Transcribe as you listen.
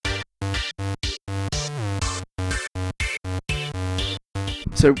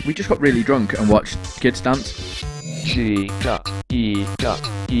So we just got really drunk and watched kids dance. G.E.E.K.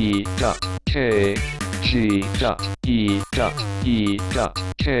 G.E.E.K. G.E.E.K.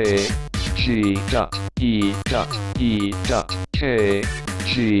 G.E.E.K.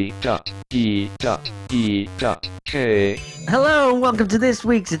 G.E.E.K. Hello and welcome to this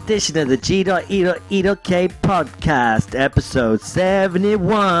week's edition of the G.E.E.K podcast, episode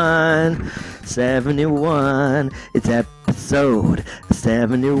 71. 71. It's episode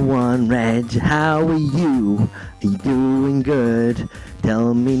 71. Reg, how are you? Are you doing good?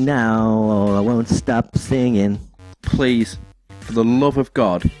 Tell me now or I won't stop singing. Please, for the love of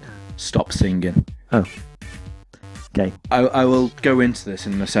God, stop singing. Oh. Okay. I will go into this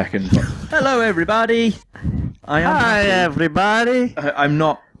in a second. But hello, everybody. Hi, everybody. I'm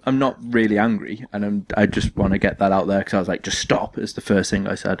not really angry, and I just want to get that out there because I was like, just stop. Is the first thing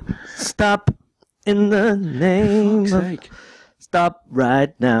I said. Stop in the name For of. fuck's sake. Stop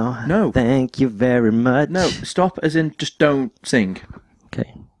right now. No. Thank you very much. No, stop. As in, just don't sing,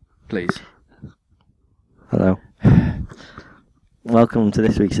 Okay. please. Hello. Welcome to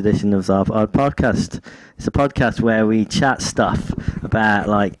this week's edition of our podcast. It's a podcast where we chat stuff about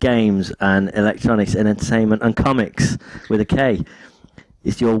like games and electronics and entertainment and comics with a K.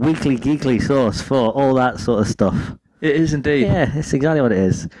 It's your weekly geekly source for all that sort of stuff. It is indeed. Yeah, it's exactly what it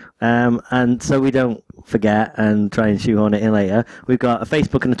is. And so we don't forget and try and shoehorn it in later, we've got a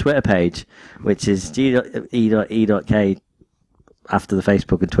Facebook and a Twitter page, which is G.E.E.K after the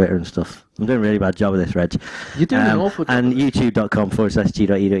Facebook and Twitter and stuff. I'm doing a really bad job of this, Reg. You're doing an awful job. And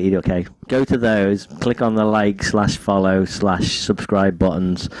youtube.com/G.E.E.K. Go to those, click on the like /follow /subscribe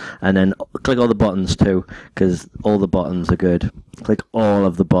buttons, and then click all the buttons too, because all the buttons are good. Click all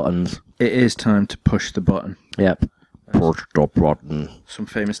of the buttons. It is time to push the button. Yep. Push the button. Some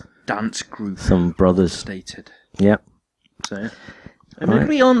famous dance group Some brothers. stated. Yep. So, I'm going to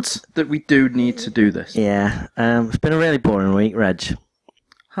be honest that we do need to do this. Yeah. It's been a really boring week, Reg.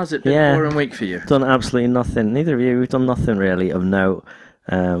 Has it been Yeah. a boring week for you? Done absolutely nothing. Neither of you. We've done nothing really of note.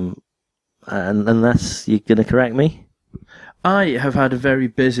 And unless you're going to correct me. I have had a very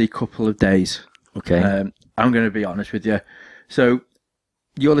busy couple of days. Okay. I'm going to be honest with you. So,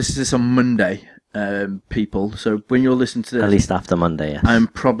 you're listening to this on Monday, people. So, when you're listening to this, At least after Monday, yes. I'm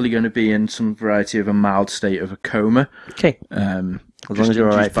probably going to be in some variety of a mild state of a coma. Okay. As long as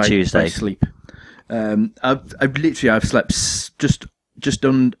you're alright for Tuesday. By sleep. I've slept just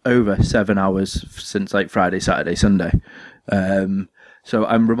done over 7 hours since like Friday, Saturday, Sunday. So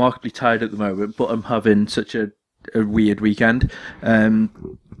I'm remarkably tired at the moment, but I'm having such a weird weekend.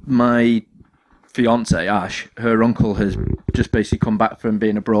 My fiance Ash, her uncle has just basically come back from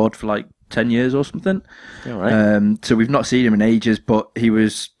being abroad for like 10 years or something. All right. So we've not seen him in ages, but he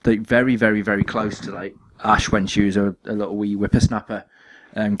was like very, very, very close to like Ash when she was a little wee whippersnapper,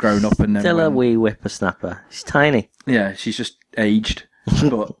 grown up, and then Still a wee whippersnapper. She's tiny. yeah, she's just aged,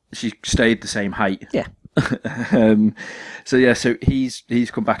 but she stayed the same height. Yeah. So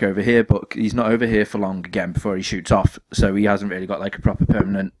he's come back over here, but he's not over here for long again before he shoots off. So he hasn't really got like a proper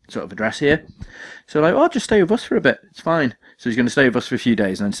permanent sort of address here. So like, just stay with us for a bit. It's fine. So he's going to stay with us for a few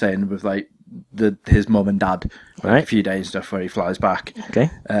days and then stay in with like his mum and dad for Right. a few days and stuff where he flies back. Okay.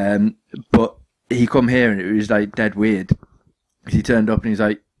 But he come here and it was like dead weird. He turned up and he's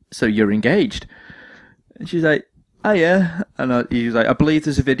like, "So you're engaged?" And she's like, "Oh yeah." And he was like, "I believe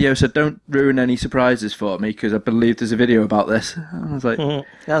there's a video, so don't ruin any surprises for me because I believe there's a video about this." And I was like,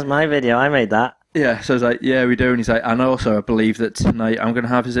 That's my video. I made that. "Yeah." So I was like, "Yeah, we do." And he's like, "And also I believe that tonight I'm going to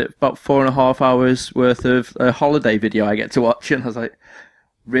have about 4.5 hours worth of a holiday video I get to watch." And I was like,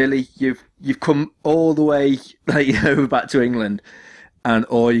 "Really? You've come all the way like over back to England, and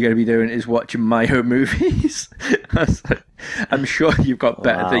all you're going to be doing is watching my home movies?" I was like, "I'm sure you've got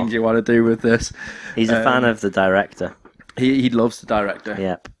better Wow. things you want to do with this." He's a fan of the director. He loves the director.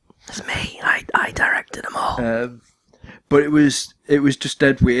 Yep. It's me. I directed them all. But it was just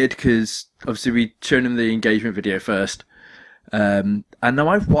dead weird because obviously we shown him the engagement video first, and now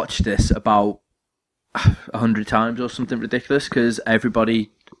I've watched this about 100 times or something ridiculous because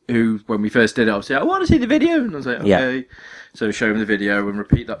everybody who, when we first did it, obviously, "I want to see the video," and I was like, "Okay." Yeah. So show him the video and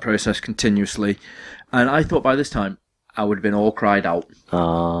repeat that process continuously, and I thought by this time I would have been all cried out.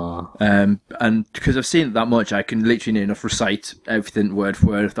 Aww. And because I've seen it that much, I can literally near enough recite everything word for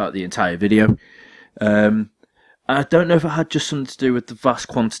word throughout the entire video. And I don't know if it had just something to do with the vast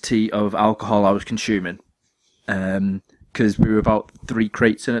quantity of alcohol I was consuming, because we were about 3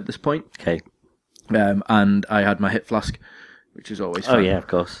 crates in at this point. Okay. And I had my hip flask, which is always fun. Oh yeah, of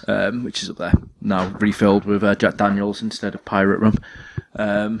course. Which is up there now, refilled with Jack Daniels instead of pirate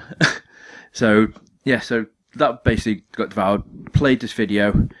rum. So that basically got devoured. Played this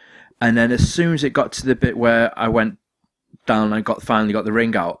video, and then as soon as it got to the bit where I went down and finally got the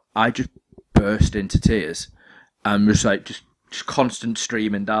ring out, I just burst into tears and was like just constant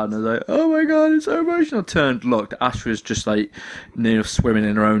streaming down. I was like, oh my god, it's so emotional. Turned, looked, Ash was just like near swimming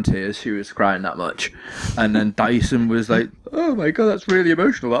in her own tears. She was crying that much. And then Dyson was like, oh my god, that's really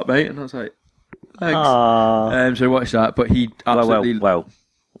emotional, that, mate. And I was like, thanks. So I watched that, but he absolutely... Well,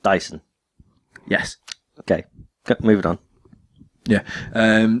 Dyson. Yes. Okay, moving on. Yeah.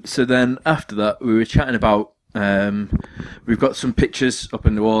 So then after that, we were chatting about... we've got some pictures up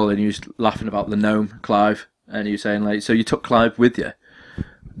on the wall, and he was laughing about the gnome, Clive. And he was saying, like, so you took Clive with you? I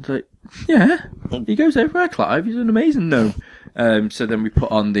was like, yeah, he goes everywhere, Clive. He's an amazing gnome. So then we put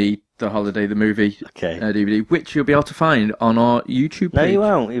on the Holiday, the movie DVD, which you'll be able to find on our YouTube page. No, you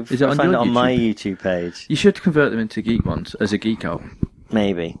won't. Is it on find it on YouTube? my YouTube page. You should convert them into geek ones as a geek out.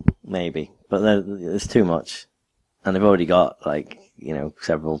 Maybe. But there's too much. And they've already got, like,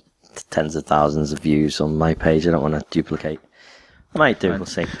 several tens of thousands of views on my page. I don't want to duplicate. I might do, we'll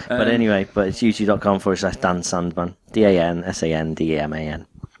see. But anyway, it's youtube.com/Dan Sandman. DANSANDEMAN.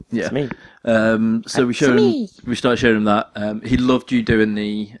 Yeah. It's me. So we started showing him that. He loved you doing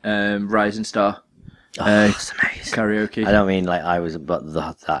the Rising Star It's amazing. karaoke. I don't mean like I was, but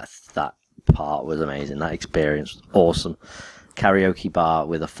that part was amazing. That experience was awesome. Karaoke bar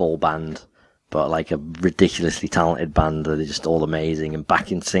with a full band, but like a ridiculously talented band that are just all amazing and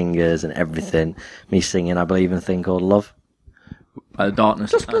backing singers and everything. Me singing, I believe in a thing called love.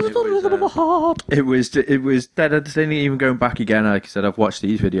 Darkness. It was dead entertaining. Even going back again, like I said, I've watched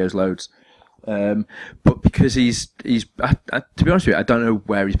these videos loads. But because he's to be honest with you, I don't know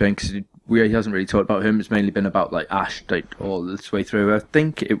where he's been, because he hasn't really talked about him. It's mainly been about like Ash, like all this way through. I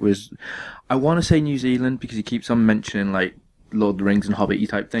think it was, I want to say New Zealand, because he keeps on mentioning like Lord of the Rings and Hobbit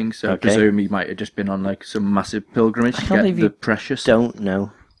type things. So I presume he might have just been on like some massive pilgrimage to get the precious. Don't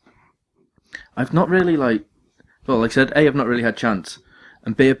know. I've not really like I said, A, I've not really had chance,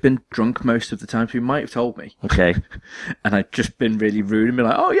 and B, I've been drunk most of the time, so you might have told me. Okay. And I've just been really rude and been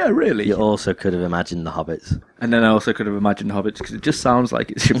like, oh yeah, really? You also could have imagined the Hobbits. And then I also could have imagined Hobbits, because it just sounds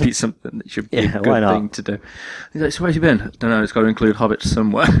like it should be something that should be a good thing to do. He's like, so where's you been? I don't know, it's got to include Hobbits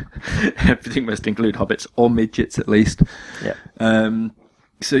somewhere. Everything must include Hobbits, or midgets at least. Yeah.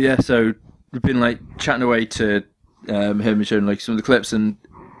 So we've been like chatting away to him and showing like some of the clips, and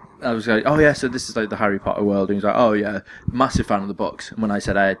I was like, oh yeah, so this is like the Harry Potter world. And he's like, oh yeah, massive fan of the books. And when I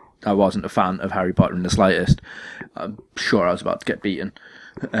said I wasn't a fan of Harry Potter in the slightest, I'm sure I was about to get beaten.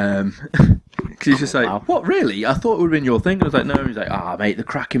 Because he's just like, wow. What, really? I thought it would have been your thing. I was like, no. He's like, mate, the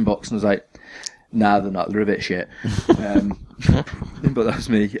Kraken books. And I was like, nah, they're not. They're a bit shit. But that was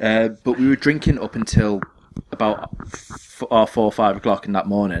me. But we were drinking up until about 4 or 5 o'clock in that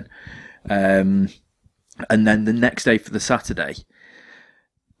morning. And then the next day for the Saturday,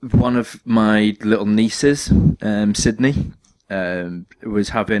 one of my little nieces, Sydney, was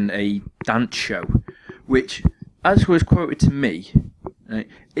having a dance show, which, as was quoted to me, right,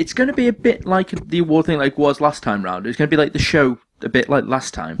 it's going to be a bit like the award thing like was last time round. It's going to be like the show a bit like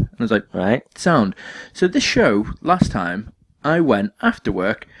last time. And I was like, right, sound. So this show, last time, I went after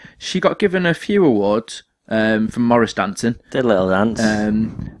work. She got given a few awards from Morris dancing. Did a little dance.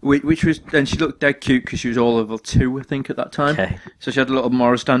 Which was, and she looked dead cute because she was all level 2, I think, at that time. Okay. So she had a little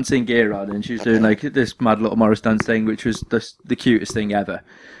Morris dancing gear on, and she was doing like this mad little Morris dance thing, which was the cutest thing ever.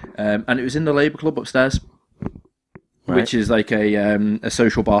 And it was in the Labour Club upstairs, which is like a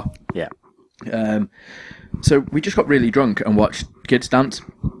social bar. Yeah. So we just got really drunk and watched kids dance.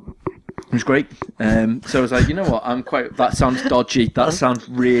 It was great. So I was like, you know what? That sounds dodgy. That sounds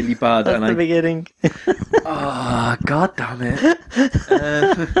really bad. That's the beginning. God damn it.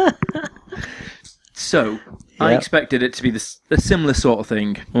 So I expected it to be a similar sort of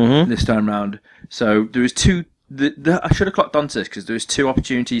thing this time round. So there was two. I should have clocked onto this, because there was 2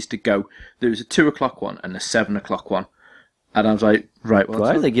 opportunities to go. There was a 2 o'clock one and a 7 o'clock one. And I was like, right, well...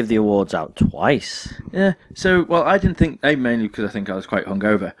 Why do they give the awards out twice? Yeah. So, well, I didn't think... mainly because I think I was quite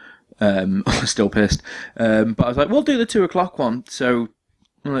hungover. Still pissed. But I was like, we'll do the 2 o'clock one. So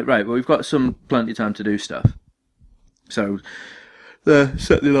I'm like, right, well, we've got plenty of time to do stuff. So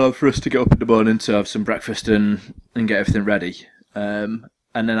set the alarm for us to get up in the morning to have some breakfast and get everything ready. And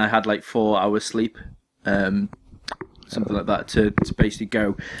then I had like 4 hours sleep, something like that, to basically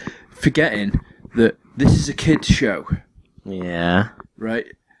go, forgetting that this is a kids' show. Yeah. Right?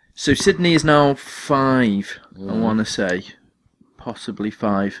 So Sydney is now 5, I want to say. Possibly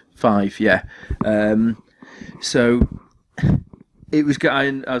 5, yeah. So it was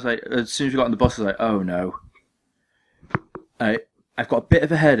going. I was like, as soon as we got on the bus, I was like, oh no. I've got a bit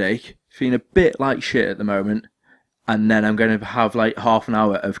of a headache, feeling a bit like shit at the moment. and then I'm going to have like half an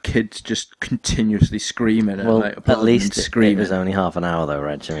hour of kids just continuously screaming and Well, like at applauding least and screaming. it was only half an hour, though,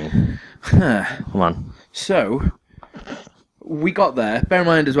 Reg. I mean, come on. So we got there. Bear in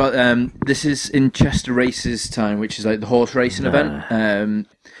mind as well, this is in Chester Races time, which is like the horse racing event.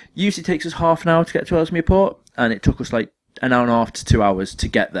 Usually takes us half an hour to get to Ellesmere Port, and it took us like an hour and a half to 2 hours to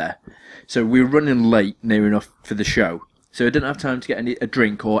get there. So we were running late, near enough for the show. So I didn't have time to get a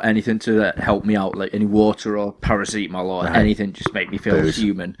drink or anything to help me out, like any water or paracetamol or anything, just make me feel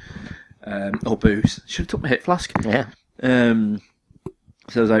human. Or booze. Should have took my hit flask. Yeah. So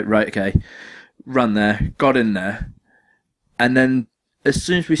I was like, right, okay. Ran there, got in there, and then as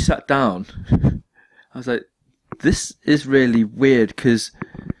soon as we sat down, I was like, this is really weird, because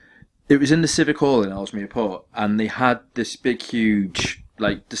it was in the Civic Hall in Ellesmere Port, and they had this big, huge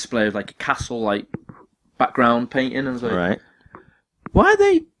like display of like a castle, like background painting, and I was like, Right. why are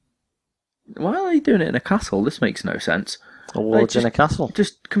they doing it in a castle? This makes no sense. Awards in a castle.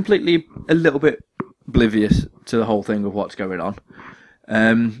 Just completely a little bit oblivious to the whole thing of what's going on.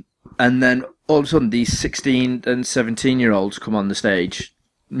 And then all of a sudden, these 16 and 17-year-olds come on the stage,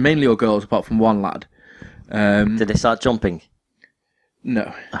 mainly all girls, apart from one lad. Did they start jumping?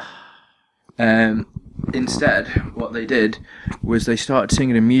 No. Instead, what they did was they started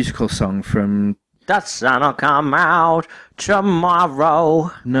singing a musical song from... That sun'll come out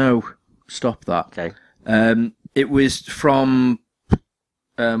tomorrow. No, stop that. Okay. It was from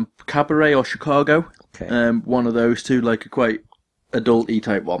Cabaret or Chicago. Okay. One of those two, like a quite adult-y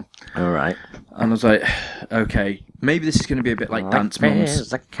type one. All right. And I was like, okay, maybe this is going to be a bit like Dance Moms.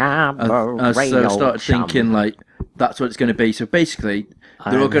 There's a cabaret. So I started thinking, like, that's what it's going to be. So basically,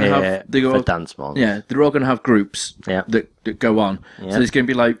 they're all going to have... for Dance Moms. Yeah, they're all going to have groups Yeah. that go on. Yeah. So there's going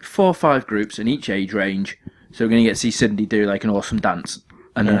to be like 4 or 5 groups in each age range. So we're going to get to see Cindy do like an awesome dance.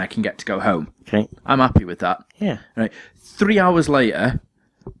 And then I can get to go home. Okay. I'm happy with that. Yeah. Right. 3 hours later,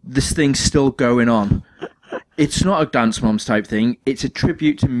 this thing's still going on. It's not a Dance Moms type thing. It's a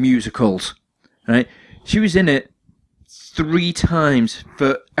tribute to musicals. Right. She was in it 3 times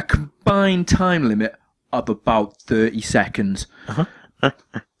for a combined time limit of about 30 seconds.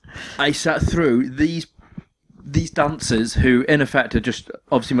 I sat through these dancers who, in effect, are just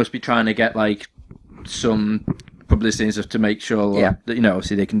obviously must be trying to get like some publicity and stuff to make sure that, you know,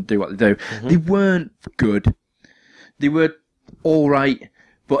 obviously they can do what they do. They weren't good. They were all right,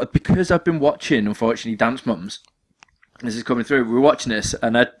 but because I've been watching, unfortunately, Dance Moms, this is coming through. We were watching this,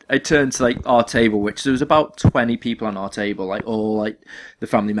 and I turned to like our table, which there was about 20 people on our table, like all like the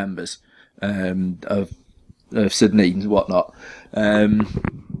family members of Sydney and whatnot. I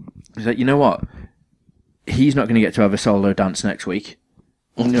was like, you know what? He's not going to get to have a solo dance next week.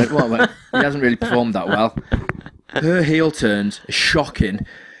 And you're like, what? Well, he hasn't really performed that well. Her heel turns are shocking.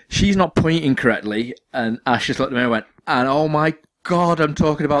 She's not pointing correctly, and Ash just looked at me and went, and oh my God, I'm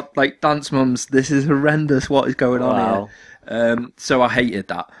talking about like Dance Moms. This is horrendous. What is going on here? So I hated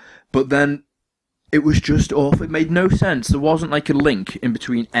that. But then it was just awful. It made no sense. There wasn't like a link in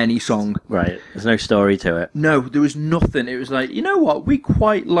between any song. Right. There's no story to it. No, there was nothing. It was like, you know what? We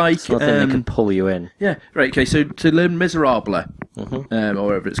quite like... It's nothing that can pull you in. Yeah. Right, okay, so to Les Miserables, or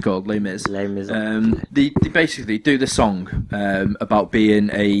whatever it's called, Les Mis. Les Miserables. They basically do the song about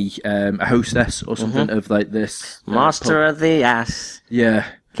being a hostess or something of like this... Master of the ass.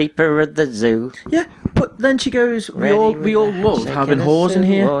 Yeah. Keeper of the zoo. Yeah, but then she goes, we all love having whores in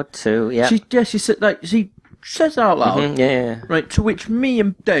here. Or two, yeah. She said, like, she says it out loud. Yeah. Right, to which me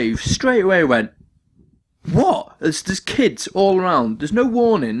and Dave straight away went, what? There's kids all around. There's no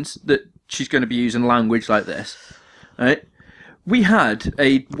warnings that she's going to be using language like this. Right? We had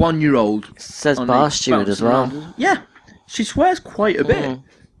a 1-year-old. It says bar steward as well. Around. Yeah, she swears quite a bit.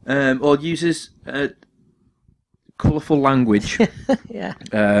 Or uses colourful language,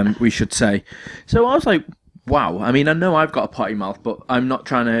 we should say. So I was like, wow. I mean, I know I've got a potty mouth, but I'm not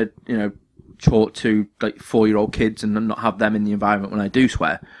trying to, you know, talk to like 4-year-old kids and not have them in the environment when I do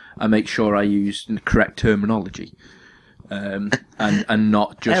swear. I make sure I use the correct terminology, and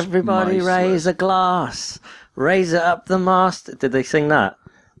not just everybody raise a glass, raise it up the mast. Did they sing that?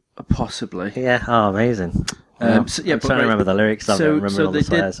 Possibly. Yeah. Oh, amazing. So, yeah, I'm trying to remember the lyrics. I don't remember all the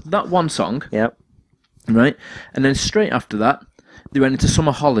swears. Did that one song. Yep. Right, and then straight after that, they went into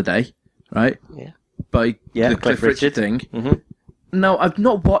Summer Holiday, right? Yeah. By the Cliff Richard thing. No, I've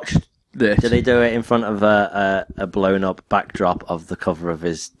not watched this. Did they do it in front of a blown up backdrop of the cover of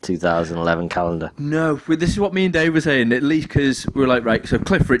his 2011 calendar? No, well, this is what me and Dave were saying, at least because we were like, right, so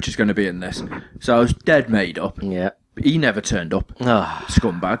Cliff Richard's going to be in this. So I was dead made up. Yeah. But he never turned up. Oh.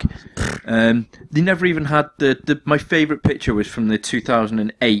 Scumbag. They never even had my favourite picture was from the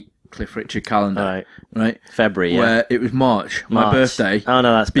 2008 Cliff Richard calendar, right? February, where it was March, my birthday. Oh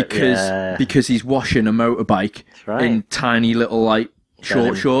no, that's because he's washing a motorbike in tiny little like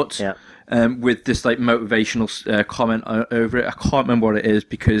short shorts. Yeah. With this like motivational comment over it. I can't remember what it is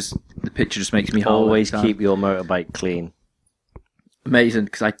because the picture just makes me howl. Always keep your motorbike clean. Amazing,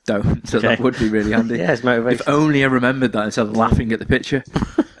 because I don't, so that would be really handy. Yeah, it's motivation. If only I remembered that instead of laughing at the picture.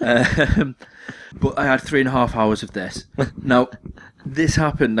 But I had 3.5 hours of this. Now, this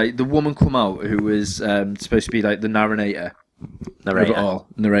happened, like, the woman come out who was supposed to be, like, the narrator. Of it all.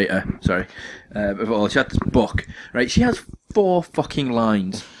 Sorry. Of it all. She had this book, right? She has 4 fucking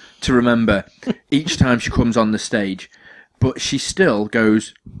lines to remember each time she comes on the stage. But she still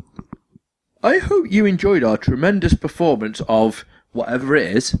goes, I hope you enjoyed our tremendous performance of whatever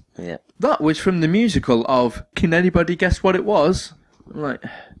it is. Yeah. That was from the musical of Can Anybody Guess What It Was? I'm like,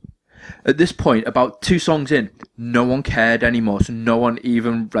 at this point, about 2 songs in, no one cared anymore. So no one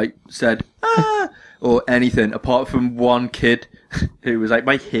even like said, ah, or anything, apart from one kid who was like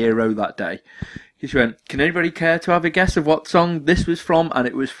my hero that day. She went, can anybody care to have a guess of what song this was from? And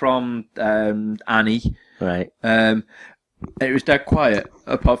it was from Annie. Right. It was dead quiet,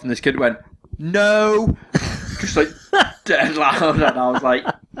 apart from this kid who went, no! Just like dead loud, and I was like,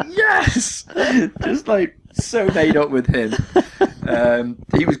 yes! Just like so made up with him.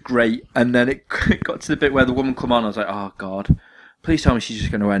 He was great, and then it got to the bit where the woman come on. I was like, oh god, please tell me she's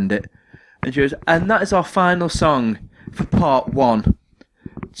just going to end it. And she goes, and that is our final song for part 1.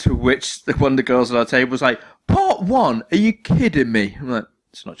 To which one of the girls at our table was like, part 1? Are you kidding me? I'm like,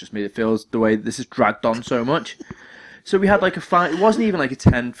 it's not just me that feels the way this is dragged on so much. So we had like it wasn't even like a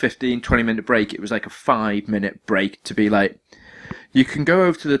 10, 15, 20 minute break. It was like a 5-minute break to be like, you can go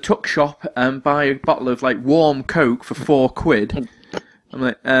over to the tuck shop and buy a bottle of like warm Coke for £4. I'm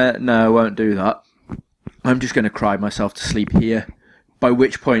like, no, I won't do that. I'm just going to cry myself to sleep here. By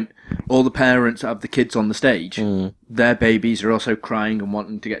which point, all the parents that have the kids on the stage, their babies are also crying and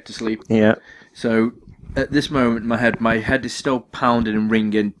wanting to get to sleep. Yeah. So at this moment in my head is still pounding and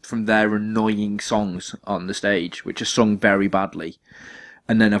ringing from their annoying songs on the stage, which are sung very badly.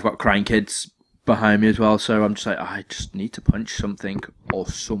 And then I've got crying kids behind me as well, so I'm just like, I just need to punch something or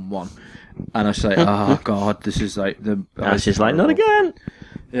someone. And I was like, oh god, this is like the... Ash is like, not again!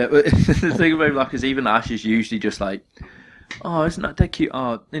 Yeah, but the thing about Black is even Ash is usually just like, oh, isn't that dead cute?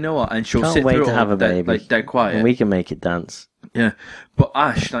 Oh, you know what? And she'll Can't sit wait through to it have all a baby. like dead quiet. And we can make it dance. Yeah, but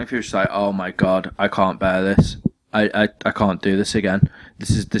Ash, thankfully, was like, "Oh my god, I can't bear this. I can't do this again.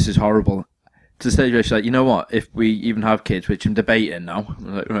 This is horrible." To the stage where she's like, "You know what? If we even have kids, which I'm debating now,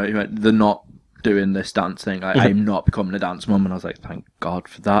 I'm like, right, they're not doing this dance thing. I'm not becoming a dance mum." And I was like, "Thank God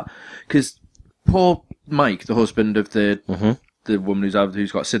for that," because poor Mike, the husband of the woman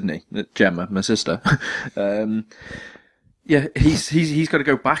who's got Sydney, Gemma, my sister. Yeah, he's got to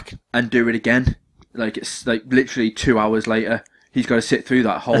go back and do it again. Like, it's like literally 2 hours later, he's got to sit through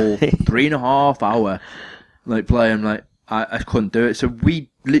that whole 3.5 hour like play. I'm like, I couldn't do it. So we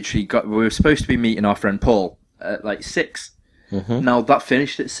literally we were supposed to be meeting our friend Paul at like 6. Now that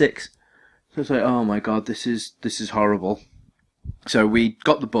finished at 6. So it's like, oh my god, this is horrible. So we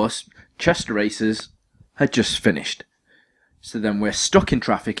got the bus. Chester races had just finished. So then we're stuck in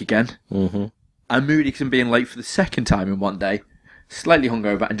traffic again. I'm moody because I'm being late for the second time in one day. Slightly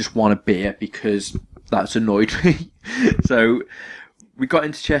hungover and just want a beer because that's annoyed me. So we got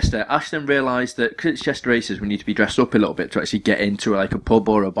into Chester. Ash then realised that because it's Chester races, we need to be dressed up a little bit to actually get into like a pub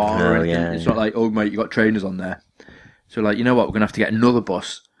or a bar. It's not like, oh mate, you got trainers on there. So like, you know what, we're going to have to get another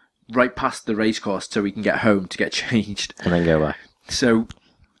bus right past the race course so we can get home to get changed. And then go back. So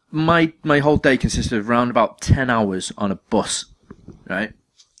my whole day consisted of around about 10 hours on a bus, right?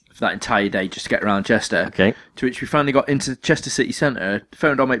 That entire day just to get around Chester. Okay. To which we finally got into Chester city centre.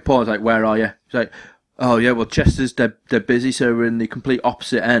 Phoned on mate Paul. I was like, where are you? He's like, oh yeah, well Chester's they're busy, so we're in the complete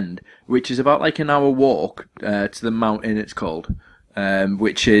opposite end, which is about like an hour walk to the mountain. It's called,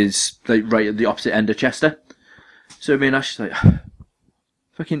 which is like right at the opposite end of Chester. So me and Ash is like,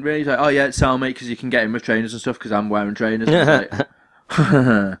 fucking really? He's like, oh yeah, it's sound mate because you can get in with trainers and stuff because I'm wearing trainers.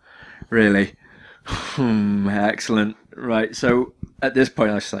 Like, really? Excellent. Right, so at this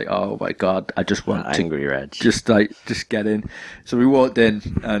point I was like, oh my god, I just want Angry Reg. Just get in. So we walked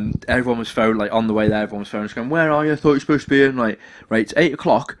in and everyone was phoned, like on the way there, everyone was phoned, just going, where are you? I thought you were supposed to be in. Like, right, it's 8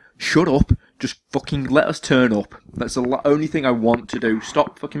 o'clock, shut up, just fucking let us turn up. That's the only thing I want to do.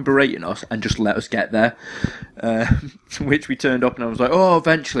 Stop fucking berating us and just let us get there. To which we turned up and I was like, oh,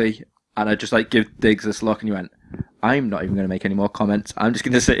 eventually. And I just like give Diggs this look and he went, I'm not even going to make any more comments. I'm just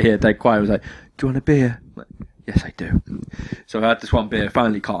going to sit here dead quiet. I was like, do you want a beer? I'm like, yes, I do. So I had this one beer,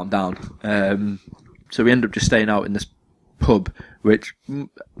 finally calmed down. So we ended up just staying out in this pub, which I'm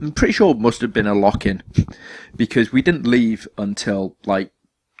pretty sure must have been a lock-in, because we didn't leave until like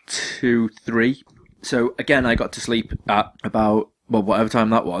 2, 3. So again, I got to sleep at about, well, whatever time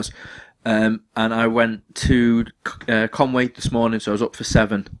that was. And I went to Conway this morning, so I was up for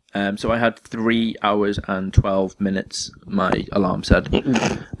 7. So I had 3 hours and 12 minutes, my alarm said, in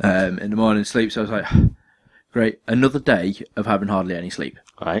the morning sleep. So I was like, great, another day of having hardly any sleep.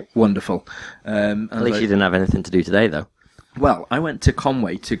 Right. Wonderful. At least you didn't have anything to do today, though. Well, I went to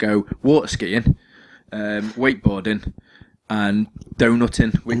Conway to go water skiing, wakeboarding, and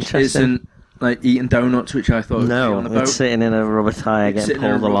donutting, which isn't like eating donuts, which I thought no, was on a boat. it's sitting in a rubber tyre getting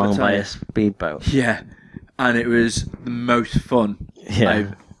pulled along by a speedboat. Yeah, and it was the most fun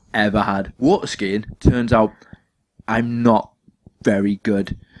I've ever had. Water skiing, turns out I'm not very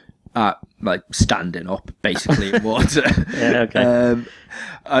good at like standing up basically in water. Yeah, okay.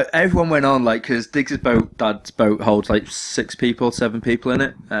 Everyone went on like, because Diggs' boat, Dad's boat, holds like 6 people, 7 people in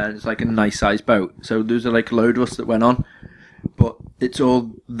it, and it's like a nice sized boat. So there's like a load of us that went on, but it's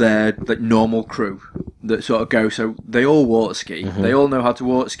all their like normal crew that sort of go. So they all water ski. Mm-hmm. They all know how to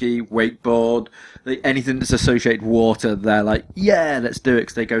water ski, wakeboard, anything that's associated with water. They're like, yeah, let's do it,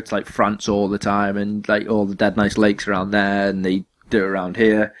 because they go to like France all the time, and like all the dead nice lakes around there, and they do it around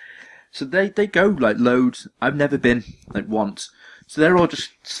here. So they go like loads. I've never been like once. So they're all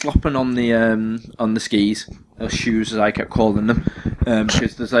just slopping on the skis, or shoes as I kept calling them,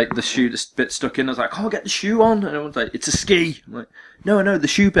 because there's like the shoe that's a bit stuck in. I was like, oh, get the shoe on, and everyone's like, it's a ski. I'm like, no, the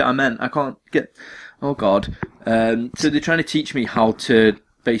shoe bit I meant. I can't get. Oh God. So they're trying to teach me how to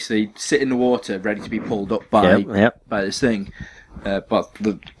basically sit in the water, ready to be pulled up by this thing. But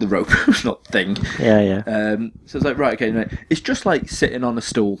the rope, not thing. Yeah. So it's like, right, okay, no, it's just like sitting on a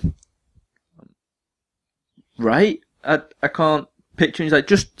stool. Right? I can't picture. He's like,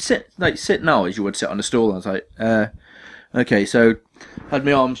 just sit now as you would sit on a stool. And I was like, okay. So I had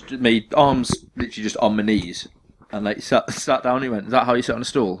my arms literally just on my knees, and like sat down. He went, "Is that how you sit on a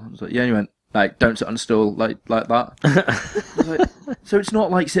stool?" I was like, "Yeah." And he went, "Like, don't sit on a stool like that." I was like, so it's not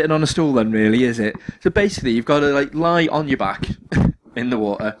like sitting on a stool then, really, is it? So basically, you've got to like lie on your back in the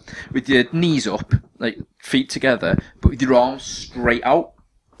water with your knees up, like feet together, but with your arms straight out.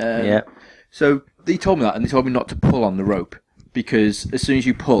 So they told me that, and they told me not to pull on the rope, because as soon as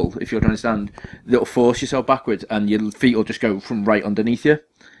you pull, if you're trying to stand, it'll force yourself backwards, and your feet will just go from right underneath you.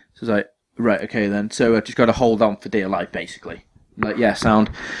 So it's like, right, okay then. So I just got to hold on for dear life, basically. I'm like, yeah, sound.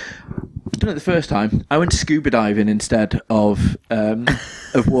 I've done it the first time. I went scuba diving instead of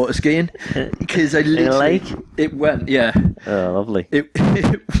water skiing, because I literally, in a lake? It went, yeah. Oh, lovely. It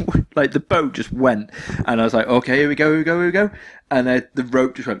like the boat just went, and I was like, okay, here we go, and the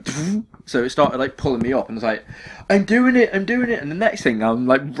rope just went, so it started like pulling me up, and I was like, I'm doing it, and the next thing I'm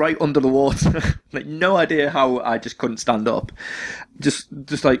like right under the water, like no idea how I just couldn't stand up,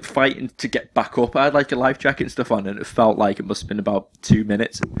 just like fighting to get back up. I had like a life jacket and stuff on, and it felt like it must have been about 2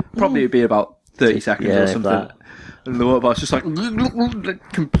 minutes, probably it'd be about 30 seconds or something. And the water was just like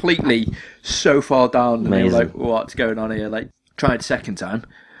completely so far down, and they were like, what's going on here? Like, tried second time,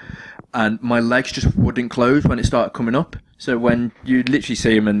 and my legs just wouldn't close when it started coming up. So when you literally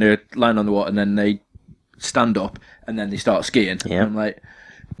see them and they're lying on the water, and then they stand up and then they start skiing, and I'm like,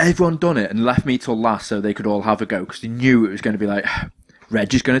 everyone done it and left me till last so they could all have a go, because they knew it was going to be like,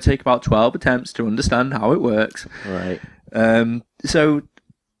 Reg is going to take about 12 attempts to understand how it works. Right. So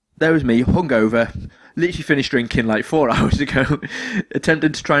there was me, hungover, literally finished drinking like 4 hours ago,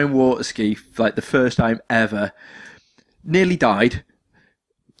 attempted to try and water ski for like the first time ever, nearly died,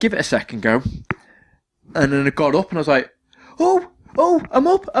 give it a second go, and then I got up and I was like, oh, I'm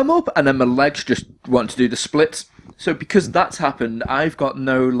up, and then my legs just want to do the splits. So because that's happened, I've got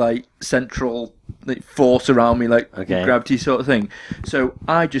no like central like force around me, like gravity sort of thing. So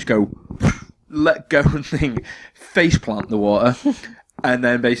I just go, let go and thing, face plant the water, and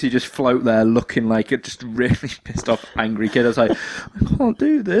then basically just float there looking like a just really pissed off, angry kid. I was like, I can't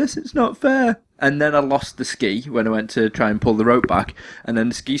do this, it's not fair. And then I lost the ski when I went to try and pull the rope back, and then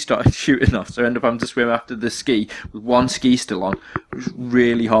the ski started shooting off, so I ended up having to swim after the ski with one ski still on. It was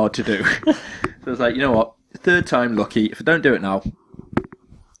really hard to do. So I was like, you know what, third time lucky. If I don't do it now,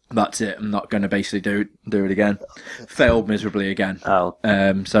 that's it. I'm not going to basically do it again. Failed miserably again. So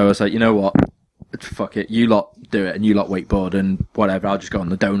I was like, you know what, fuck it, you lot do it, and you lot wakeboard and whatever, I'll just go on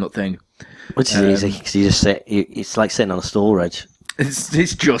the donut thing. Which is easy, because you just sit, it's like sitting on a stool, Reg.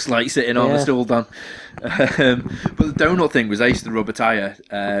 It's just like sitting on a stool, Dan. But the donut thing was ace. The rubber tyre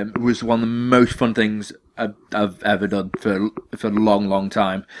was one of the most fun things I've ever done for a long, long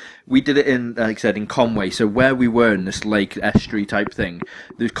time. We did it in, like I said, in Conway. So where we were in this lake estuary type thing,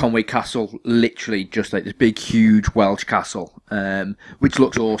 there's Conway Castle, literally just like this big, huge Welsh castle, which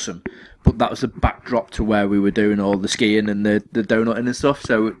looks awesome. But that was the backdrop to where we were doing all the skiing and the donutting and stuff.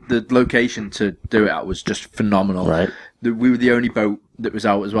 So the location to do it at was just phenomenal. Right. We were the only boat that was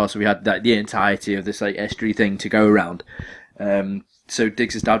out as well, so we had the entirety of this like estuary thing to go around. So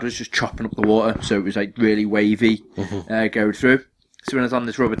Diggs' dad was just chopping up the water, so it was like really wavy going through. So when I was on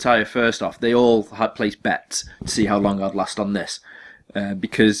this rubber tyre, first off, they all had placed bets to see how long I'd last on this.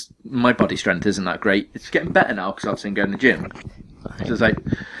 Because my body strength isn't that great. It's getting better now because I've been going to the gym. So I was like,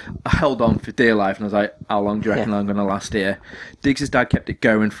 I held on for dear life and I was like, how long do you reckon I'm going to last here? Diggs' dad kept it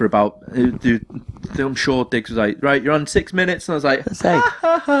going for about, I'm sure Diggs was like, right, you're on 6 minutes. And I was like,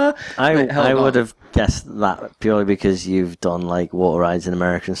 I would have guessed that purely because you've done like water rides in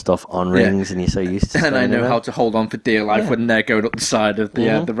America and stuff on rings and you're so used to and I know how to hold on for dear life when they're going up the side of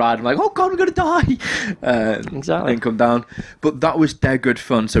the ride. I'm like, oh God, I'm going to die. Exactly. And come down. But that was dead good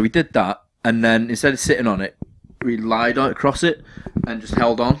fun. So we did that. And then instead of sitting on it, we lied across it and just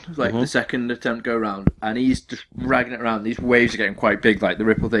held on. It was like the second attempt go round, and he's just dragging it around. These waves are getting quite big, like the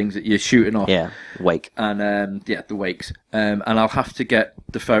ripple things that you're shooting off. Yeah, wake. And the wakes. And I'll have to get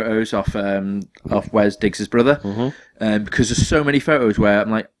the photos off Wes Diggs' brother, because there's so many photos where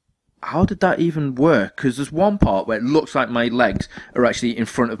I'm like, how did that even work? Because there's one part where it looks like my legs are actually in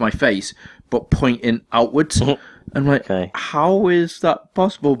front of my face, but pointing outwards. I'm like, how is that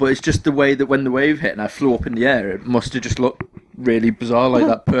possible? But it's just the way that when the wave hit and I flew up in the air, it must have just looked really bizarre, like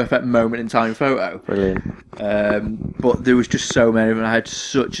that perfect moment in time photo. Brilliant. But there was just so many, and I had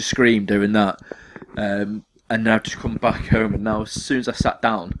such a scream doing that. And then I've just come back home, and now as soon as I sat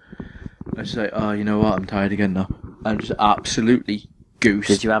down, I was like, oh, you know what? I'm tired again now. I'm just absolutely goose.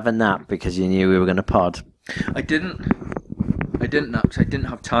 Did you have a nap because you knew we were going to pod? I didn't nap because I didn't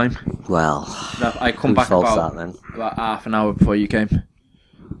have time. Well, I come back about half an hour before you came,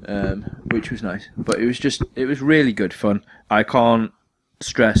 which was nice. But it was really good fun. I can't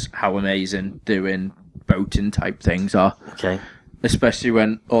stress how amazing doing boating type things are. Okay. Especially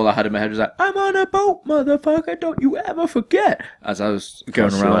when all I had in my head was like, I'm on a boat, motherfucker, don't you ever forget, as I was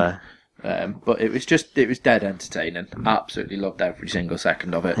going around. But it was dead entertaining. Absolutely loved every single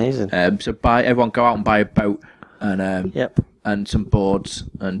second of it. Amazing. So everyone go out and buy a boat and some boards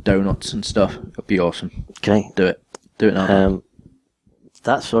and donuts and stuff. It'll be awesome. Okay. Do it now.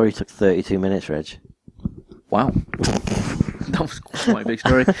 That story took 32 minutes, Reg. Wow. That was quite a big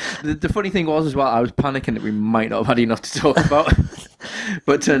story. The funny thing was as well, I was panicking that we might not have had enough to talk about.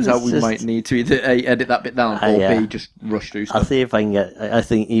 But it turns out we might need to either A, edit that bit down, or B, just rush through stuff. I'll see if I can get... I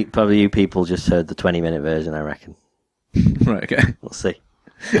think you people just heard the 20-minute version, I reckon. Right, okay. We'll see.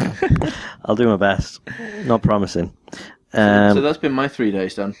 I'll do my best. Not promising. So that's been my 3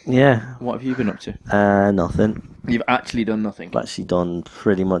 days done. Yeah. What have you been up to? Nothing. You've actually done nothing? I've actually done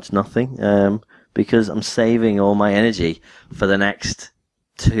pretty much nothing. Because I'm saving all my energy for the next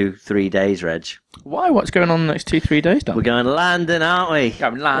 2-3 days, Reg. Why? What's going on the next 2-3 days, Dan? We're going to London, aren't we?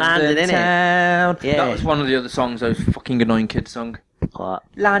 Going London town. Yeah. That was one of the other songs, those fucking annoying kids sung. What?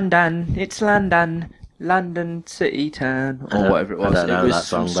 London, it's London. London city town, or whatever it was. I don't know it was that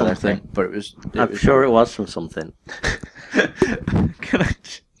song, something, but it was. I'm sure it was from something. Can I?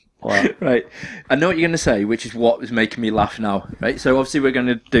 What? Right. I know what you're going to say, which is what was making me laugh now. Right. So obviously we're going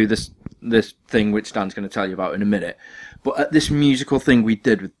to do this thing, which Dan's going to tell you about in a minute. But at this musical thing we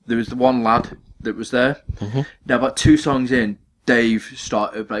did, there was the one lad that was there. Mm-hmm. Now about 2 songs in, Dave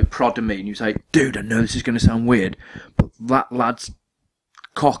started like prodding me, and he was like, "Dude, I know this is going to sound weird, but that lad's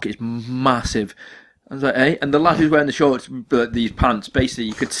cock is massive." I was like, hey, and the lad who's wearing the shorts, these pants, basically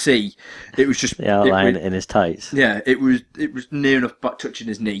you could see it was just the outline in his tights. Yeah, it was near enough but touching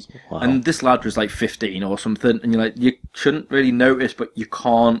his knee. Wow. And this lad was like 15 or something, and you're like, you shouldn't really notice, but you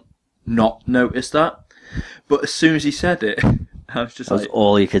can't not notice that. But as soon as he said it, I was just that like, was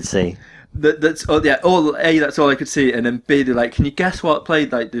all you could see. That's all. Yeah, that's all I could see, and then B, they're like, can you guess what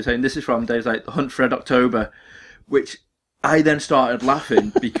played? Like they're saying this is from Dave's like The Hunt for Red October, which. I then started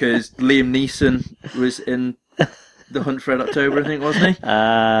laughing because Liam Neeson was in The Hunt for Red October, I think, wasn't he?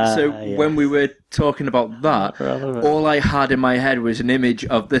 When we were talking about that, all I had in my head was an image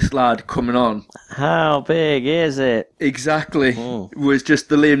of this lad coming on. How big is it? Exactly. Was just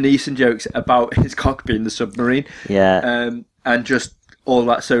the Liam Neeson jokes about his cock being the submarine. Yeah. And just all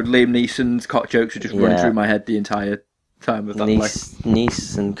that. So Liam Neeson's cock jokes were just running through my head the entire time of that.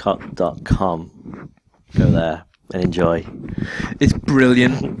 Neesoncock.com. Go there. And enjoy. It's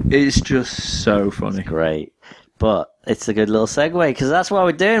brilliant. It's just so funny. It's great. But it's a good little segue because that's what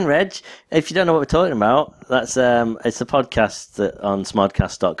we're doing, Reg. If you don't know what we're talking about, that's it's a podcast on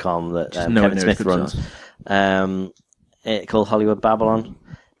smodcast.com that Kevin Smith runs. Called Hollywood Babylon.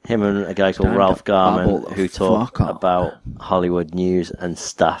 Him and a guy called Ralph Garman who talk about Hollywood news and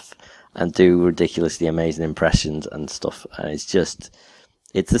stuff and do ridiculously amazing impressions and stuff. And it's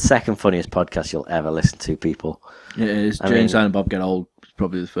the second funniest podcast you'll ever listen to, people. It is. Jane and Bob Get Old is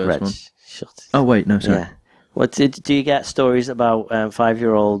probably the first Reg, one. Shut it. Oh, wait, no, sorry. Yeah. What do you get stories about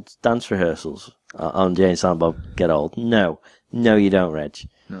 5-year-old dance rehearsals on Jane and Silent Bob Get Old? No, you don't, Reg.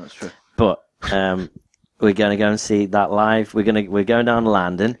 No, that's true. But we're gonna go and see that live. We're going down to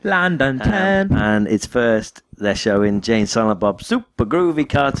London. London 10. And it's first. They're showing Jane Silent Bob super groovy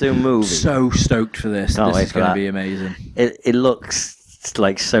cartoon movie. So stoked for this. Can't wait This is going to be amazing. It looks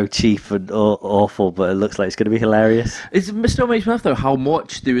like so cheap and awful, but it looks like it's going to be hilarious. It still makes me laugh though how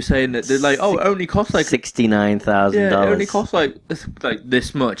much they were saying that they're like, it only costs like $69,000. Yeah, it only costs like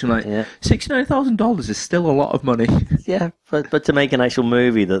this much. I'm like, $69,000 is still a lot of money. Yeah, but to make an actual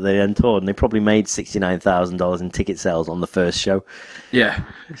movie that they then toured, and they probably made $69,000 in ticket sales on the first show. Yeah,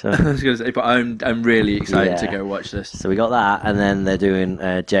 so, I was going to say, but I'm really excited to go watch this. So we got that, and then they're doing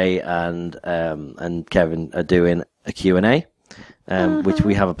Jay and Kevin are doing a Q&A. Which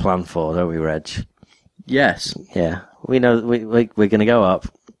we have a plan for, don't we, Reg? Yes. Yeah, we know we're going to go up.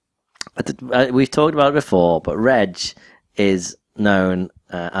 We've talked about it before, but Reg is known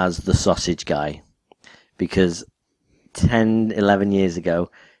as the sausage guy because 11 years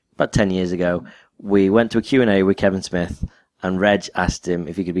ago, about 10 years ago, we went to a Q&A with Kevin Smith, and Reg asked him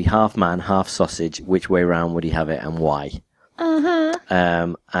if he could be half man, half sausage, which way round would he have it and why?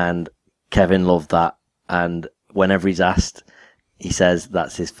 And Kevin loved that, and whenever he's asked, he says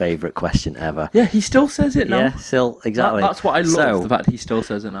that's his favourite question ever. Yeah, he still says it now. Yeah, still, exactly. That's what I love, the fact he still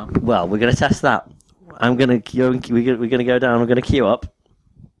says it now. Well, we're going to test that. We're going to go down, we're going to queue up.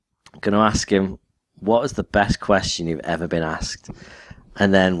 I'm going to ask him, what was the best question you've ever been asked?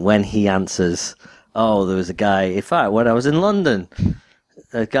 And then when he answers, there was a guy, in fact, when I was in London,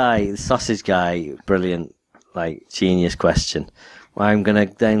 the sausage guy, brilliant, genius question. I'm going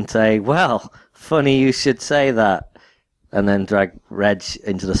to then say, well, funny you should say that. And then drag Reg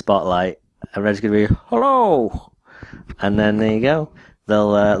into the spotlight, and Reg's going to be, hello! And then there you go.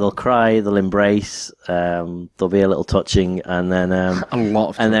 They'll cry, they'll embrace, there'll be a little touching, and then a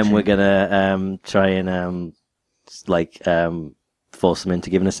lot of touching. And then we're going to try and force them into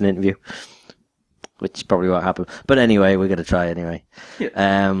giving us an interview, which probably won't happen. But anyway, we're going to try anyway.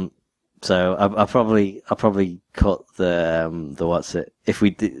 Yeah. So I'll probably cut the what's it,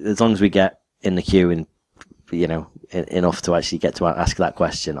 as long as we get in the queue and enough to actually get to ask that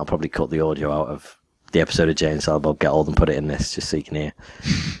question, I'll probably cut the audio out of the episode of Jay and Silent Bob Get Old and put it in this just so you can hear.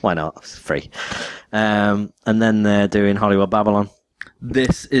 Why not? It's free. And then they're doing Hollywood Babylon.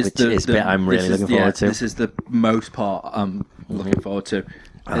 This is the bit I'm really looking forward to. This is the most part I'm looking forward to.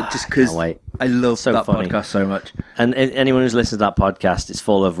 Just because I love that funny. podcast so much. And anyone who's listened to that podcast, it's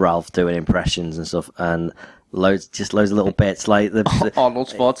full of Ralph doing impressions and stuff, and loads of little bits like the Arnold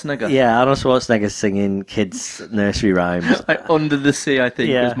Schwarzenegger. Yeah, Arnold Schwarzenegger singing kids' nursery rhymes. Under the Sea, I think,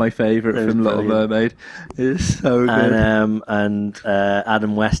 was my favourite from Little Mermaid. It's so good. And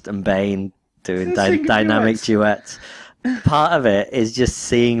Adam West and Bane doing dynamic duets. Part of it is just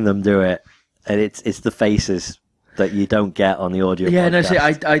seeing them do it, and it's the faces that you don't get on the audio. Yeah, podcast. no, see,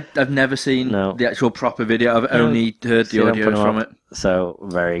 I've never seen the actual proper video. I've only heard the audio from it. So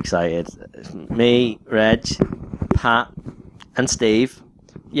very excited. Me, Reg, Pat, and Steve.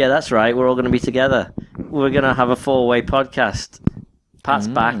 Yeah, that's right. We're all going to be together. We're going to have a 4-way podcast. Pat's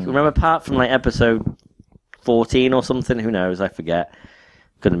back. Remember Pat from episode 14 or something? Who knows? I forget.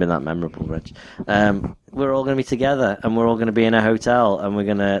 Couldn't have been that memorable, Reg. We're all going to be together, and we're all going to be in a hotel, and we're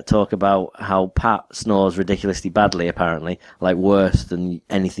going to talk about how Pat snores ridiculously badly, apparently, worse than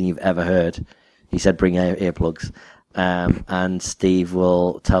anything you've ever heard. He said bring earplugs. And Steve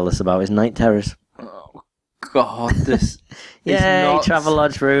will tell us about his night terrors. Oh, God, this yeah,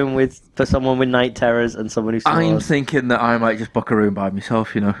 Travelodge room for someone with night terrors and someone who snores. I'm thinking that I might just book a room by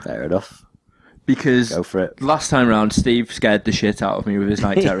myself, Fair enough. Because go for it. Last time round, Steve scared the shit out of me with his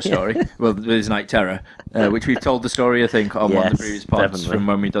night terror story. Well, with his night terror, which we've told the story, I think, on one of the previous pods from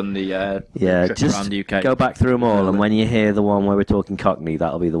when we've done the trip just around the UK. Go back through them all, and when you hear the one where we're talking Cockney,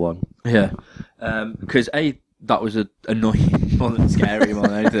 that'll be the one. Yeah. Because that was annoying more than scary more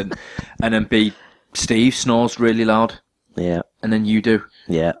than anything. And then B, Steve snores really loud. Yeah. And then you do.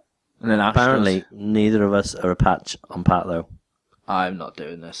 Yeah. And then Ash apparently, does. Neither of us are a patch on Pat, though. I'm not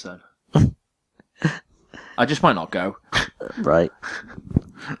doing this then. I just might not go. Right.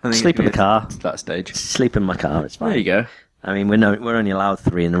 I think Sleep in the car. to that stage. Sleep in my car. It's fine. There you go. I mean, we're only allowed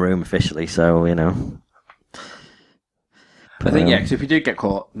 3 in the room officially, so you know. I think, because if you do get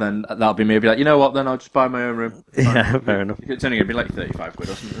caught, then that'll be me. Be like, you know what, then I'll just buy my own room. Yeah, fair enough. It's only going to be like 35 quid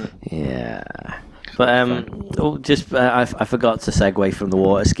or something. Yeah. But, I forgot to segue from the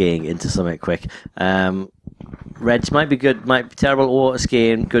water skiing into something quick. Reg might be good, might be terrible at water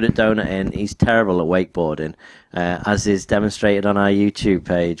skiing, good at donutting. He's terrible at wakeboarding, as is demonstrated on our YouTube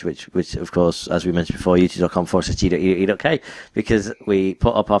page, which of course, as we mentioned before, youtube.com/G.E.E.K, because we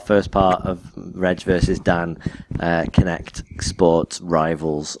put up our first part of Reg versus Dan Connect Sports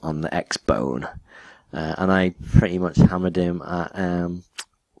Rivals on the X-Bone, and I pretty much hammered him at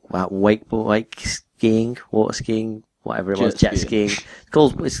wake skiing, water skiing, whatever it was, jet skiing.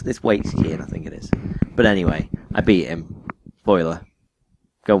 It's wake skiing, I think it is. But anyway, I beat him. Spoiler.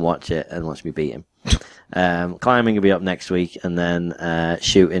 Go and watch it and watch me beat him. Climbing will be up next week, and then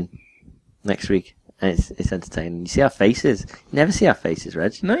shooting next week. And it's entertaining. You see our faces. You never see our faces,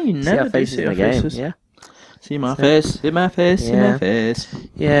 Reg. No, you never see our faces in the game. Yeah. See my face, see my face, see my face.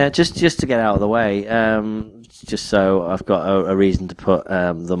 Yeah, just to get out of the way, just so I've got a reason to put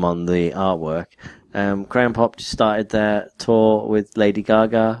them on the artwork. Crayon Pop just started their tour with Lady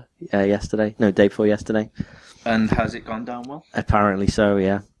Gaga day before yesterday. And has it gone down well? Apparently so,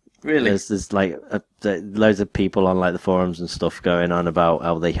 yeah. Really? There's like loads of people on like the forums and stuff going on about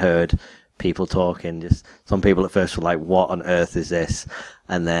how they heard people talking. Just some people at first were like, "What on earth is this?"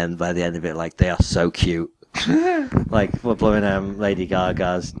 And then by the end of it, like, they are so cute. Like, we're blowing Lady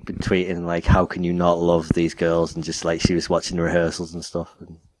Gaga's been tweeting like, "How can you not love these girls?" And just like she was watching the rehearsals and stuff.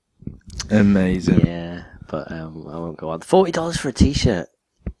 Amazing. Yeah, but I won't go on. $40 for a t-shirt.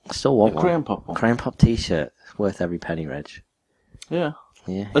 I still want one. Crayon Pop one. Crayon Pop t-shirt. It's worth every penny, Reg. Yeah.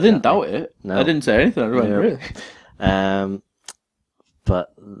 Yeah. I didn't doubt it. No. I didn't say anything. Right, really.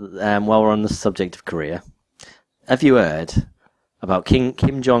 But while we're on the subject of Korea, have you heard about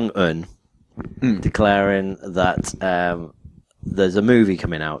Kim Jong-un declaring that there's a movie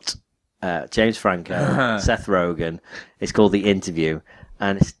coming out? James Franco, Seth Rogen. It's called The Interview.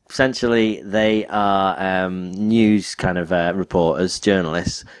 And essentially, they are news kind of reporters,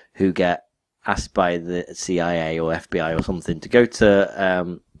 journalists, who get asked by the CIA or FBI or something to go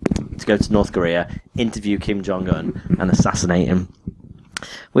to North Korea, interview Kim Jong-un, and assassinate him.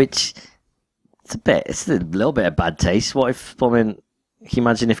 Which it's a little bit of bad taste. Can you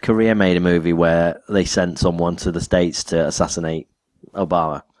imagine if Korea made a movie where they sent someone to the States to assassinate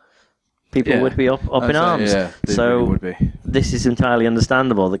Obama? People would be up in arms. Yeah, so really would be. This is entirely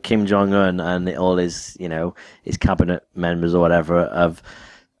understandable that Kim Jong-un and all his cabinet members or whatever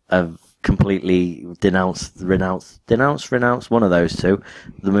have completely renounced one of those two,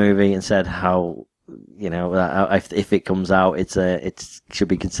 the movie, and said how if it comes out, it should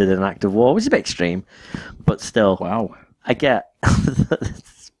be considered an act of war, which is a bit extreme, but still. Wow. I get,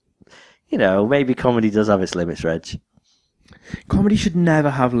 maybe comedy does have its limits, Reg. Comedy should never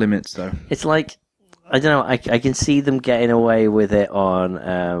have limits, though. It's like, I don't know, I can see them getting away with it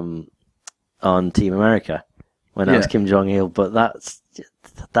on Team America when that was Kim Jong-il, but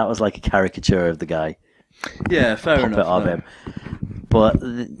that was like a caricature of the guy. Yeah, fair enough. Of him. But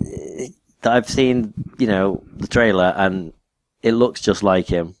I've seen, the trailer, and it looks just like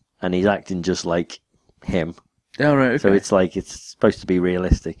him, and he's acting just like him. Yeah, right. Okay. So it's like it's supposed to be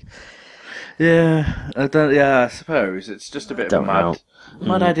realistic. Yeah, I suppose it's just a bit of a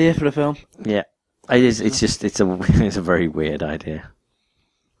mad idea for the film. Yeah, it is. It's a very weird idea.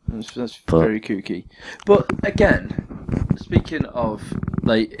 That's very kooky. But again, speaking of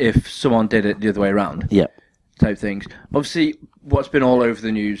like if someone did it the other way around, type things. Obviously, what's been all over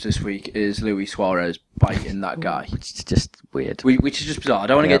the news this week is Luis Suarez biting that guy. Which is just weird. Which is just bizarre. I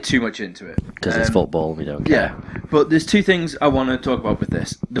don't want to get too much into it. Because it's football, we don't care. Yeah, but there's two things I want to talk about with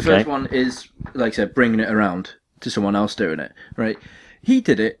this. The first one is, like I said, bringing it around to someone else doing it, right? He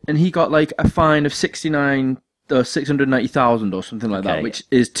did it, and he got like a fine of 690,000 or something like that, which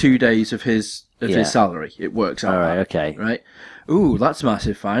is 2 days of his salary. It works out. All right, right? Ooh, that's a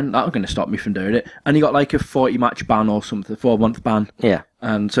massive fine. That's going to stop me from doing it. And he got like a 40-match ban or something, 4-month ban. Yeah.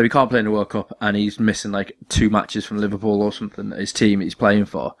 And so he can't play in the World Cup, and he's missing like 2 matches from Liverpool or something, his team he's playing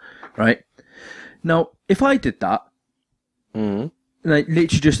for, right? Now, if I did that, like literally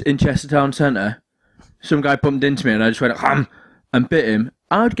just in Chester Town Centre, some guy bumped into me and I just went, and bit him,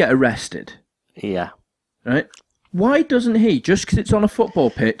 I would get arrested. Yeah. Right? Why doesn't he? Just because it's on a football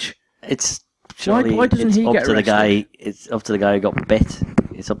pitch? Why doesn't he get arrested? It's up to the guy who got bit.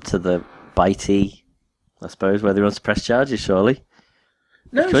 It's up to the bitey, I suppose, whether he wants to press charges, surely.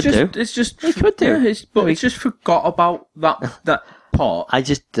 No, He could it's just He could do. Yeah, it's just forgot about that part. I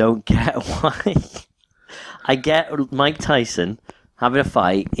just don't get why. I get Mike Tyson having a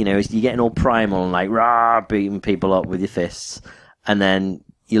fight, you're getting all primal and like, rah, beating people up with your fists, and then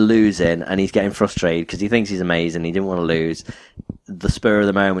you're losing, and he's getting frustrated because he thinks he's amazing, he didn't want to lose. The spur of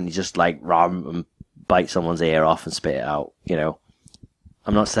the moment, he just like, rah, and bite someone's ear off and spit it out,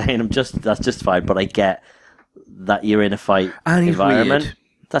 I'm not saying that's justified, but I get that you're in a fight And he's environment. weird.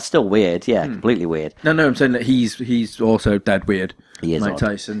 That's still weird, yeah, completely weird. No, I'm saying that he's also dead weird. He is Mike odd.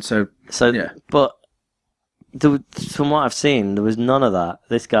 Tyson. So yeah. But from what I've seen, there was none of that.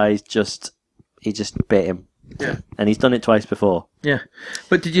 This guy's he just bit him. Yeah. And he's done it twice before. Yeah.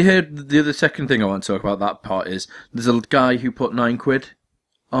 But did you hear the other second thing I want to talk about that part is there's a guy who put £9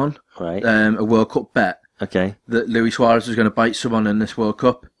 on Right. a World Cup bet Okay. that Luis Suarez was going to bite someone in this World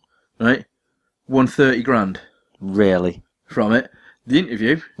Cup, right? Won 30 grand Really? from it. The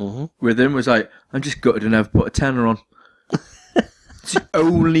interview with him was like, I'm just gutted I never put a tenner on. It's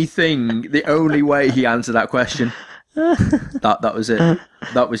the only way he answered that question. That was it.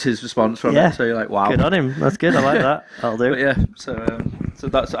 That was his response from it. So you're like, wow. Good on him. That's good. I like that. That'll do. But yeah, so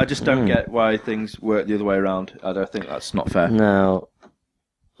that's. I just don't get why things work the other way around. I don't think that's not fair. No.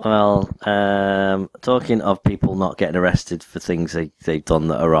 Well, talking of people not getting arrested for things they've done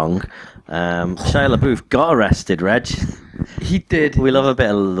that are wrong, Shia LaBeouf got arrested, Reg. He did. We love a bit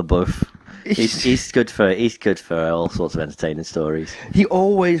of LaBeouf. He's good for all sorts of entertaining stories. He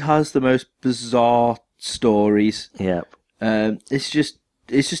always has the most bizarre stories. Yep. It's just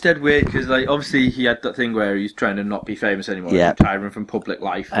dead weird because like obviously he had that thing where he's trying to not be famous anymore. Yeah. He's retiring from public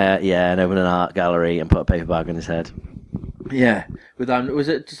life. And open an art gallery and put a paper bag on his head. Yeah, was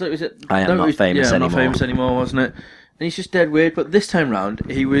it? I am not famous anymore. anymore. Not famous anymore, wasn't it? And he's just dead weird. But this time round,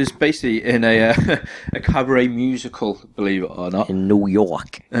 he was basically in a cabaret musical, believe it or not, In New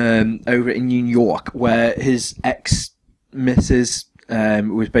York. over in New York, where his ex-missus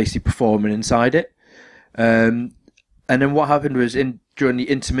was basically performing inside it. And then what happened was during the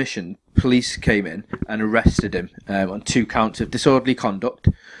intermission, police came in and arrested him on 2 counts of disorderly conduct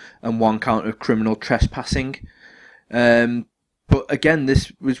and 1 count of criminal trespassing. But again,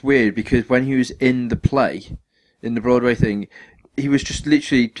 this was weird because when he was in the play, in the Broadway thing, he was just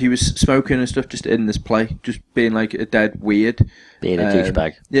literally, he was smoking and stuff just in this play, just being like a dead weird. Being a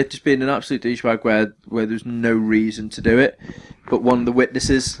douchebag. Yeah, just being an absolute douchebag where there's no reason to do it. But one of the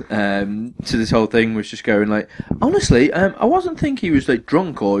witnesses to this whole thing was just going like, honestly, I wasn't thinking he was like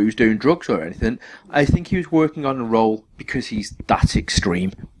drunk or he was doing drugs or anything. I think he was working on a role because he's that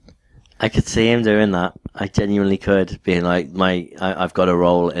extreme. I could see him doing that. I genuinely could, being like, I've got a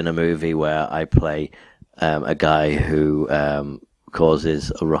role in a movie where I play a guy who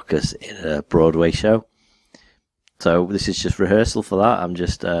causes a ruckus in a Broadway show. So this is just rehearsal for that. I'm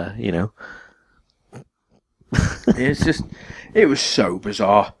just, It was so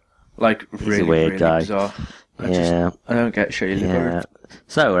bizarre. Like, really, a weird really guy. bizarre. Yeah. I don't get Shia LaBeouf. Yeah.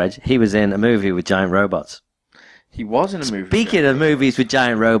 So, Reg, he was in a movie with giant robots. He was in a movie. Speaking of movies with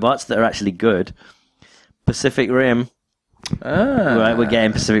giant robots that are actually good, Pacific Rim. Right, we're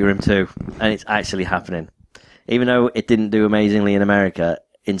getting Pacific Rim 2, and it's actually happening. Even though it didn't do amazingly in America,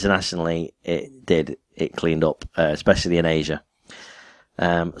 internationally it did. It cleaned up, especially in Asia.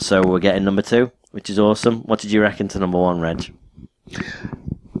 So we're getting number 2, which is awesome. What did you reckon to number 1, Reg?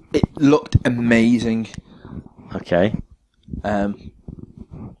 It looked amazing. Okay. Well,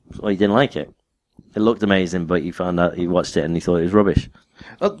 you didn't like it. It looked amazing, but you found out you watched it and you thought it was rubbish.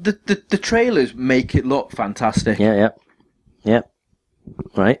 The trailers make it look fantastic. Yeah.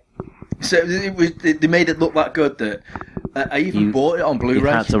 Right. So they made it look that good that I even bought it on Blu-ray. You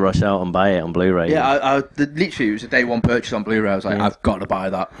had to rush out and buy it on Blu-ray. Yeah, I literally it was a day one purchase on Blu-ray. I was like, I've got to buy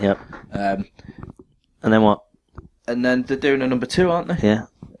that. Yep. And then what? And then they're doing a number 2, aren't they?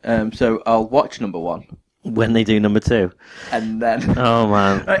 Yeah. So I'll watch number 1. When they do number 2. And then... Oh,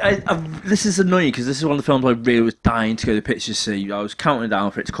 man. This is annoying because this is one of the films I really was dying to go to the pictures to see. I was counting down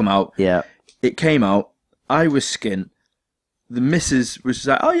for it to come out. Yeah. It came out. I was skint. The missus was just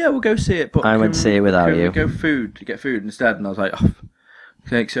like, oh yeah, we'll go see it. But I went to see it without you. Get food instead. And I was like, oh,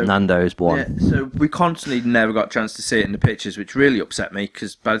 okay, so... Nando's one. Yeah, so we constantly never got a chance to see it in the pictures, which really upset me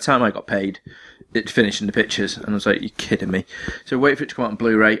because by the time I got paid, it finished in the pictures. And I was like, you're kidding me. So wait for it to come out on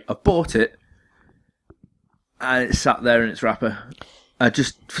Blu-ray. I bought it. And it sat there in its wrapper.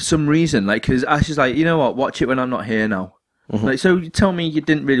 Just for some reason, like, because Ash is like, you know what, watch it when I'm not here now. Mm-hmm. Like, so you tell me you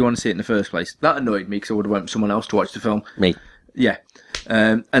didn't really want to see it in the first place. That annoyed me because I would have went with someone else to watch the film. Me. Yeah.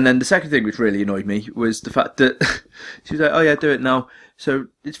 And then the second thing which really annoyed me was the fact that she was like, oh yeah, do it now. So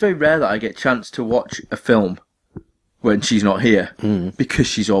it's very rare that I get a chance to watch a film when she's not here because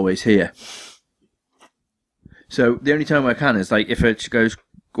she's always here. So the only time I can is like if it goes,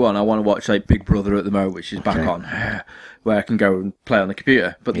 go on, I want to watch like Big Brother at the moment, which is back on, where I can go and play on the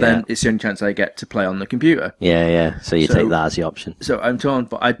computer. But then it's the only chance I get to play on the computer. Yeah. So you take that as the option. So I'm torn,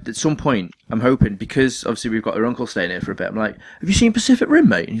 but at some point I'm hoping, because obviously we've got our uncle staying here for a bit. I'm like, have you seen Pacific Rim,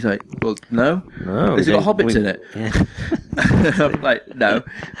 mate? And he's like, well, no. Has it got hobbits in it? Yeah. I'm like, no,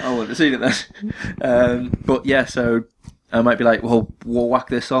 I wouldn't have seen it then. But yeah, so I might be like, well, we'll whack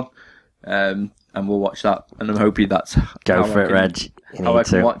this on, and we'll watch that. And I'm hoping that's Go for it, Reg. How I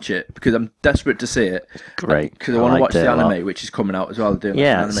can watch it, because I'm desperate to see it. Great. Because I want to watch the anime, which is coming out as well. Doing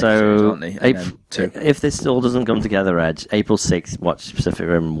yeah, so series, if this all doesn't come together, Reg, April 6th, watch Pacific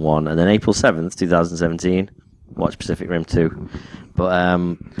Rim 1, and then April 7th, 2017, watch Pacific Rim 2.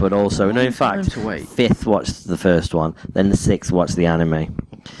 But also, no, in fact, 5th, watch the first one, then the 6th, watch the anime.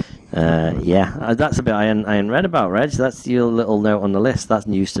 That's a bit I hadn't read about, Reg. That's your little note on the list. That's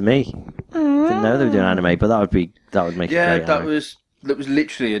news to me. Didn't know they were doing anime, but that would make it great. Yeah, that was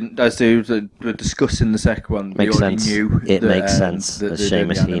literally, as they were discussing the second one, makes we already sense. knew It makes sense, as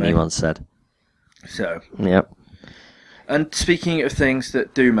Seamus Heaney once said. So, yep. And speaking of things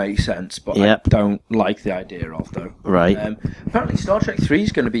that do make sense, but I don't like the idea of, though. Right. Apparently Star Trek 3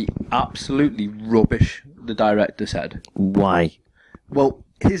 is going to be absolutely rubbish, the director said. Why? Well,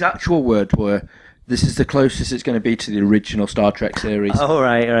 his actual words were, this is the closest it's going to be to the original Star Trek series. Oh,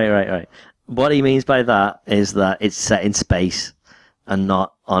 right. What he means by that is that it's set in space and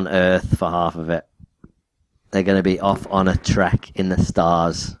not on Earth for half of it. They're going to be off on a trek in the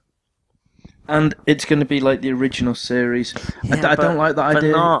stars. And it's going to be like the original series. Yeah, I don't like that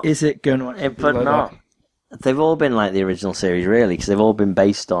idea. Not, is it going to be like not. That? They've all been like the original series, really, because they've all been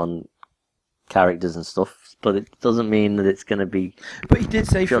based on characters and stuff. But it doesn't mean that it's going to be. But he did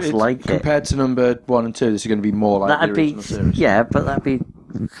say just like compared to number 1 and 2, this is going to be more like the original series. Yeah, but that'd be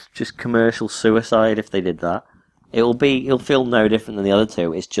just commercial suicide if they did that. It'll feel no different than the other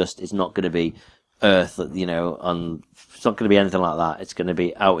two. It's not going to be Earth, it's not going to be anything like that. It's going to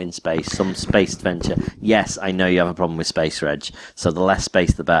be out in space, some space adventure. Yes, I know you have a problem with space, Reg. So the less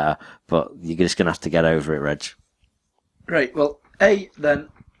space, the better. But you're just going to have to get over it, Reg. Great. Well, then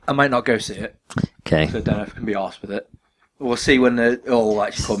I might not go see it. Okay. So I don't know if I can be arsed with it. We'll see when it all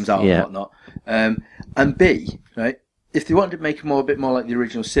actually comes out and whatnot. And B, right, if they wanted to make it a bit more like the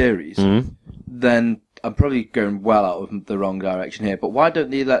original series, then I'm probably going well out of the wrong direction here. But why don't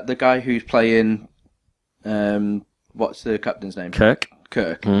they let the guy who's playing, what's the captain's name? Kirk,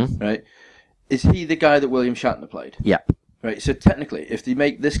 right? Is he the guy that William Shatner played? Yep. Right, so technically, if they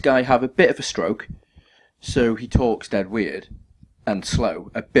make this guy have a bit of a stroke, so he talks dead weird and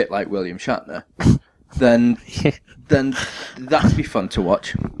slow, a bit like William Shatner, then that'd be fun to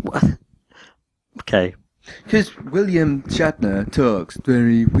watch. Okay. Because William Shatner talks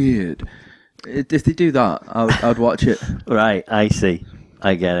very weird. If they do that, I'd watch it. Right, I see.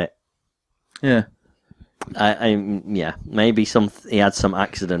 I get it. Yeah. Maybe he had some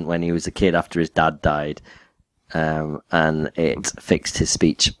accident when he was a kid after his dad died, and it fixed his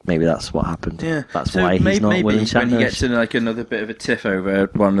speech. Maybe that's what happened. Yeah, that's why he's not William Shatner. When he gets in like another bit of a tiff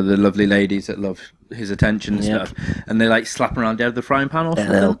over one of the lovely ladies that love his attention and stuff, and they like slap him around the the frying pan or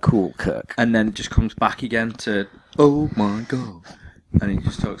something. Little cool Kirk, and then it just comes back again to oh my god, and he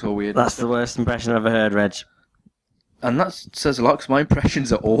just talks all weird. That's the worst impression I've ever heard, Reg. And that says a lot because my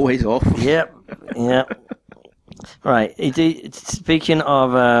impressions are always awful. Yep. Right. Speaking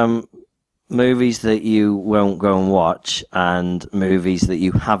of movies that you won't go and watch, and movies that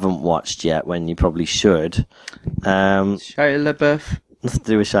you haven't watched yet when you probably should. Shia LaBeouf. Nothing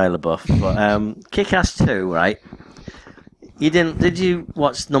to do with Shia LaBeouf, but Kick-Ass 2, right? You didn't? Did you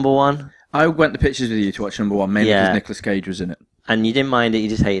watch number 1? I went to pictures with you to watch number 1, mainly because Nicolas Cage was in it. And you didn't mind it. You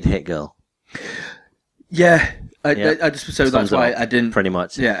just hated Hit Girl. Yeah. I just that's why I didn't pretty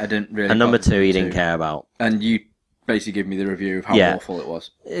much. Yeah, I didn't really. And number 2, you didn't care about. And you basically give me the review of how awful it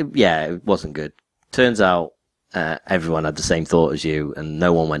was. It wasn't good. Turns out everyone had the same thought as you, and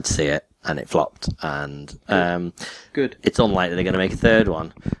no one went to see it, and it flopped. And good. It's unlikely they're going to make a third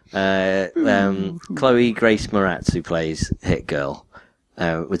one. Chloe Grace Moretz, who plays Hit Girl,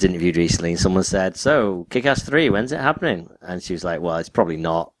 was interviewed recently, and someone said, "So, Kick-Ass 3, when's it happening?" And she was like, "Well, it's probably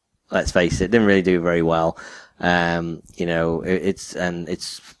not. Let's face it, didn't really do very well. It's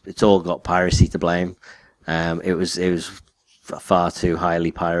all got piracy to blame. It was far too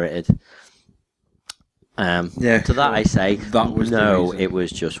highly pirated." To that I say, that was no, it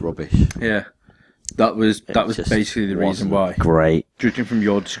was just rubbish. Yeah, that was basically the reason why. Great, judging from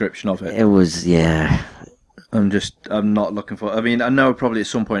your description of it. It was, yeah. I'm not looking for. I mean, I know probably at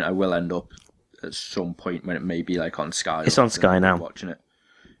some point I will end up at some point when it may be like on Sky. It's on Sky now. Watching it.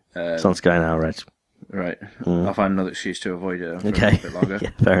 It's on Sky now, Reg. Right. I'll find another excuse to avoid it for Okay. a bit longer.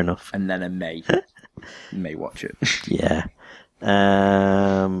 Yeah, fair enough. And then I may watch it. Yeah.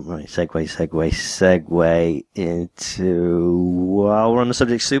 Right, segue into... Well, we're on the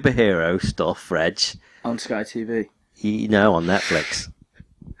subject superhero stuff, Reg. On Sky TV. On Netflix.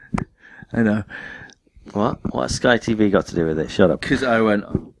 I know. What? What's Sky TV got to do with it? Shut up. Because I went,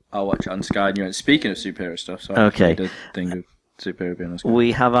 I'll watch it on Sky, and you went, speaking of superhero stuff, so Okay. I did think of superhero being on Sky.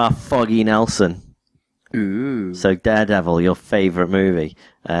 We have our Foggy Nelson. Ooh. So Daredevil, your favourite movie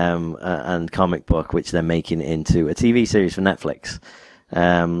and comic book, which they're making into a TV series for Netflix.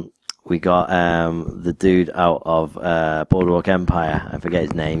 We got the dude out of Boardwalk Empire. I forget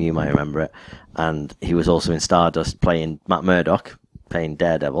his name. You might remember it. And he was also in Stardust playing Matt Murdock, playing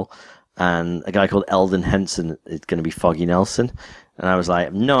Daredevil. And a guy called Eldon Henson is going to be Foggy Nelson. And I was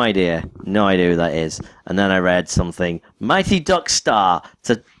like, no idea who that is. And then I read something, Mighty Duck star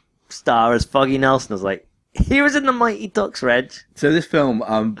to star as Foggy Nelson. I was like, he was in the Mighty Ducks, Reg. So this film,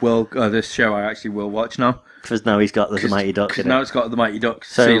 this show I actually will watch now. Because now he's got the Mighty Ducks in it. Now it's got the Mighty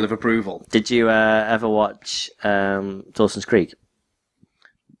Ducks So- seal of approval. Did you ever watch Dawson's Creek?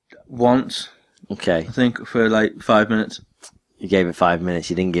 Once, Okay. I think, for like 5 minutes. You gave it 5 minutes.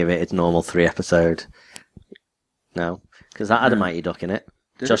 You didn't give it its normal 3-episode. No. Because that had a Mighty Duck in it.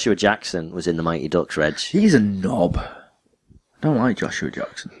 Did Joshua Jackson was in the Mighty Ducks, Reg. He's a knob. I don't like Joshua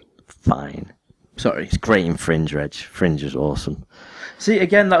Jackson. Fine. Sorry. It's great in Fringe, Reg. Fringe is awesome. See,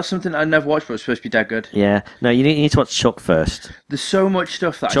 again, that's something I never watched, but it's supposed to be dead good. Yeah. No, you need to watch Chuck first. There's so much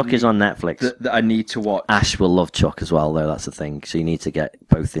stuff that Chuck is on Netflix. that I need to watch. Ash will love Chuck as well, though. That's the thing. So you need to get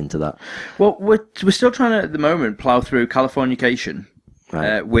both into that. Well, we're still trying to, at the moment, plough through Californication,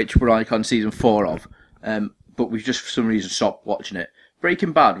 Right. which we're like on season 4 of, but we've just for some reason stopped watching it.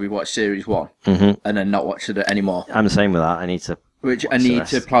 Breaking Bad, we watched series 1, and then not watched it anymore. I'm the same with that. I need to... Which I watch the need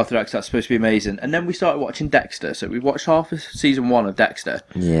rest. to plough through because that's supposed to be amazing. And then we started watching Dexter. So we watched half of season 1 of Dexter.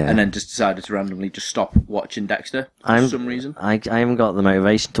 Yeah. And then just decided to randomly just stop watching Dexter for some reason. I haven't got the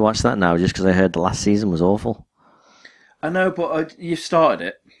motivation to watch that now just because I heard the last season was awful. I know, but you've started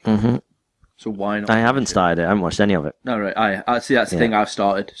it. Mm-hmm. So why not? I haven't started it. I haven't watched any of it. No, right. I see. That's the thing I've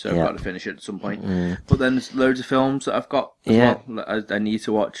started, so Yeah. I've got to finish it at some point. But then there's loads of films that I've got as Yeah. well that I need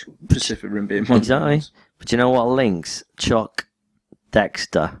to watch. Pacific Rim being one. Exactly. But you know what links Chuck,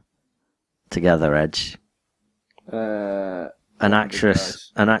 Dexter together, Edge? An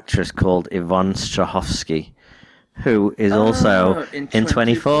actress called Yvonne Strahovski, who is also in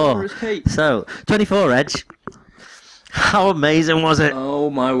 24. as Kate. So, 24, Edge. How amazing was it? Oh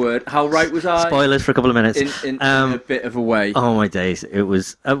my word! How right was I? Spoilers for a couple of minutes. In a bit of a way. Oh my days! It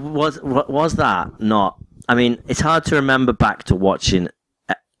was was that not? I mean, it's hard to remember back to watching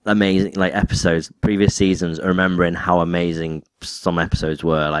amazing like episodes, previous seasons, remembering how amazing some episodes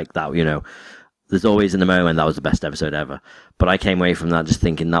were. Like that, there's always in the moment that was the best episode ever. But I came away from that just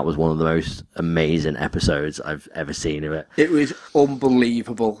thinking that was one of the most amazing episodes I've ever seen of it. It was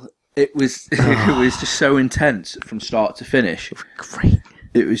unbelievable. It was it was just so intense from start to finish. Great.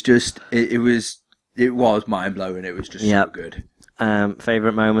 It was just it was mind blowing. It was just so good.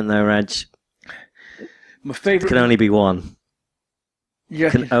 Favorite moment though, Reg? My favorite Can only be one. Yeah.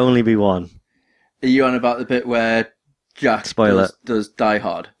 Can only be one. Are you on about the bit where Jack does Die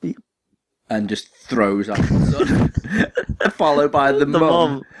Hard and just throws at the son, followed by the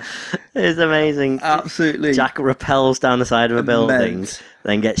mum? It's amazing. Absolutely. Jack rappels down the side of a building, Immense.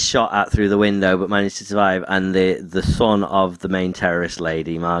 then gets shot at through the window, but manages to survive. And the son of the main terrorist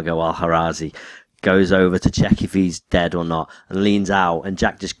lady, Margot Al-Harazi, goes over to check if he's dead or not, and leans out, and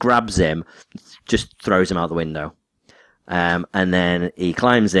Jack just grabs him, just throws him out the window. And then he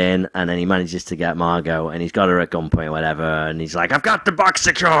climbs in, and then he manages to get Margot, and he's got her at gunpoint or whatever, and he's like, I've got the box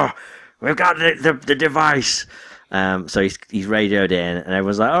secure! We've got the device! So he's radioed in, and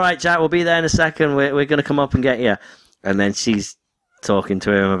everyone's like, all right, Jack, we'll be there in a second, we're going to come up and get you. And then she's talking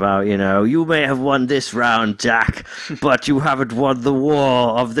to him about, you may have won this round, Jack, but you haven't won the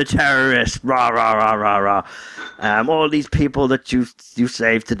war of the terrorists, rah, rah, rah, rah, rah. All these people that you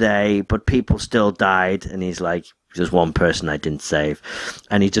saved today, but people still died. And he's like, there's one person I didn't save.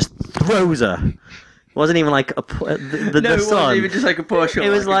 And he just throws her. It wasn't even like the It son. wasn't even just like a push or It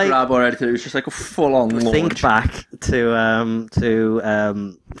was like a like- grab or anything. It was just like a full-on launch. Think back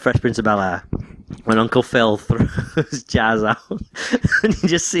to Fresh Prince of Bel-Air when Uncle Phil throws Jazz out and you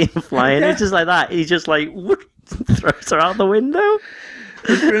just see him flying. It's just like that. He just like throws her out the window.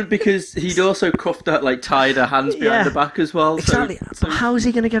 It's brilliant because he'd also cuffed her, like tied her hands behind her back as well. Exactly. So How is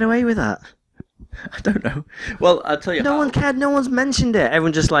he going to get away with that? I don't know. Well, I'll tell you No how. one cared. No one's mentioned it.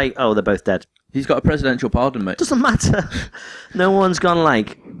 Everyone's just like, oh, they're both dead. He's got a presidential pardon, mate. Doesn't matter. No one's gone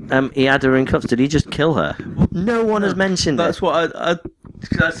like, he had her in cuffs. Did he just kill her? No one has mentioned That's it. what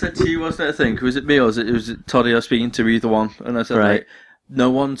I said to you, wasn't it, I think? Was it me or was it Toddy I was speaking to, either one? And I said, Right.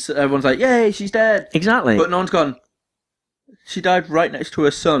 like, everyone's like, yay, she's dead. Exactly. But no one's gone, she died right next to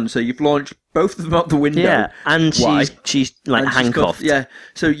her son, so you've launched both of them out the window. Yeah, and Why? she's like And she's handcuffed. yeah,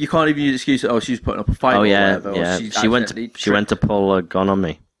 so you can't even use the excuse that, she's putting up a fight Oh or yeah, whatever. yeah. Or She went to pull a gun on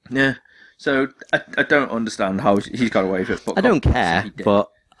me. Yeah, so I don't understand how he's got away with it. But I don't obviously care, he did. but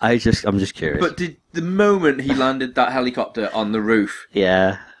I'm just curious. But the moment he landed that helicopter on the roof,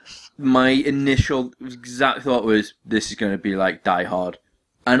 yeah, my initial exact thought was, this is going to be like Die Hard.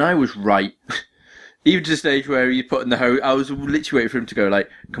 And I was right. Even to the stage where he put in the hose, I was literally waiting for him to go like,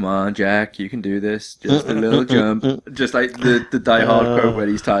 come on, Jack, you can do this. Just a little jump. Just like the Die Hard quote where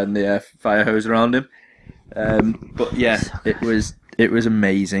he's tying the fire hose around him. But yeah, it was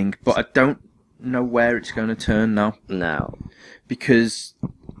amazing. But I don't know where it's going to turn now. no. Because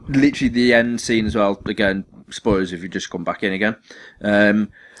literally the end scene as well, again, spoilers if you just come back in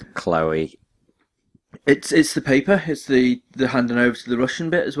again. Chloe. It's the paper. It's the handing over to the Russian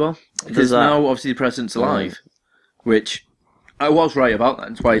bit as well. Because now obviously the president's alive, which I was right about that.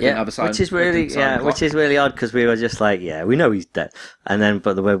 That's why he didn't have a sign. Which is really odd because we were just like, yeah, we know he's dead, and then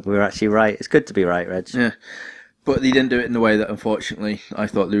but we were actually right. It's good to be right, Reg. Yeah, but they didn't do it in the way that unfortunately I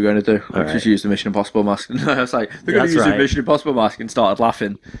thought they were going to do, which was use the Mission Impossible mask. And I was like, they're going to use the Mission Impossible mask, and started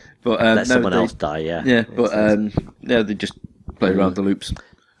laughing. But let someone else die. Yeah. Yeah, but yeah, they just played around the loops.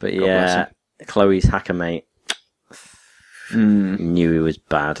 But yeah, Chloe's hacker mate knew he was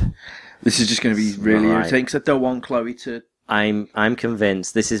bad. This is just going to be really Right. irritating because I don't want Chloe to. I'm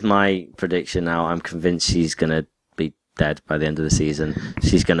convinced. This is my prediction now. I'm convinced she's gonna be dead by the end of the season.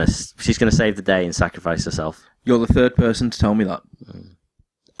 She's gonna save the day and sacrifice herself. You're the third person to tell me that.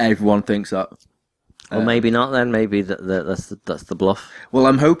 Everyone thinks that. Or maybe not. Then maybe that's the bluff. Well,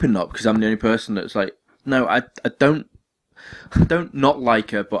 I'm hoping not because I'm the only person that's like, no, I don't not like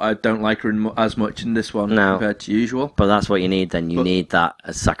her, but I don't like her as much in this one compared to usual. But that's what you need. Then you need that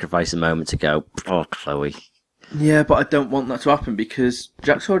sacrificing moment to go. Oh, Chloe. Yeah, but I don't want that to happen because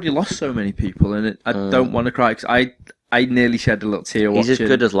Jack's already lost so many people, and I don't want to cry because I nearly shed a little tear watching. He's as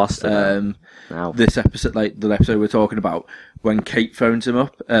good as lost it. Now. This episode, like the episode we're talking about, when Kate phones him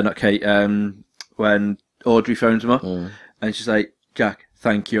up, not Kate, when Audrey phones him up, and she's like, Jack,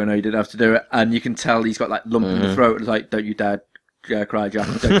 thank you, I know you didn't have to do it, and you can tell he's got that lump in the throat, and it's like, don't you dare cry, Jack,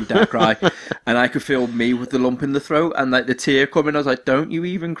 don't you dare cry. And I could feel me with the lump in the throat and like the tear coming. I was like, don't you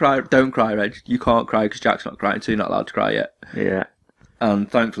even cry, don't cry, Reg, you can't cry because Jack's not crying, so you're not allowed to cry yet. Yeah.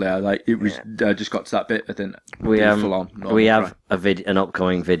 And thankfully I just got to that bit. I think we have cry. an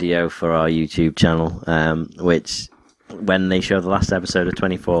upcoming video for our YouTube channel, which when they show the last episode of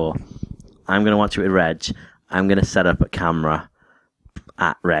 24, I'm going to watch it with Reg. I'm going to set up a camera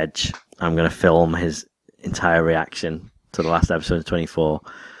at Reg. I'm going to film his entire reaction to the last episode of 24.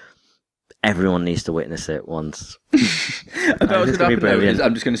 Everyone needs to witness it once. I thought was going to happen.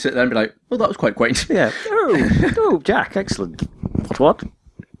 I'm just going to sit there and be like, well, that was quite quaint. Yeah. Oh, Jack, excellent. What?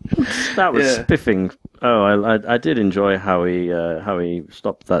 That was spiffing. Oh, I did enjoy how he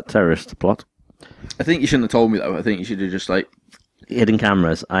stopped that terrorist plot. I think you shouldn't have told me though. I think you should have just like hidden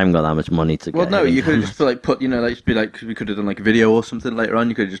cameras. I haven't got that much money to. Well, get no, you could cameras. have just put because we could have done like a video or something later on.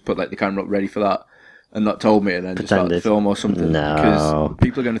 You could have just put like the camera up ready for that. And not told me, and then just started the film or something. No. Because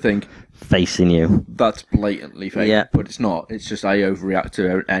people are going to think facing you. That's blatantly fake. Yeah. But it's not. It's just I overreact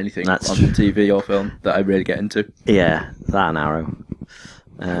to anything on TV or film that I really get into. Yeah, that and Arrow.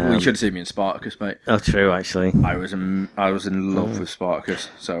 Well, you should have seen me in Spartacus, mate. Oh, true, actually. I was in love with Spartacus,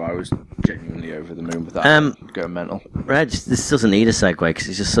 so I was genuinely over the moon with that. Going mental. Reg, this doesn't need a segue because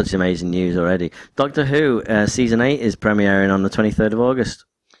it's just such amazing news already. Doctor Who season 8 is premiering on the 23rd of August.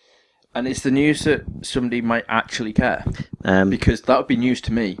 And it's the news that somebody might actually care. Because that would be news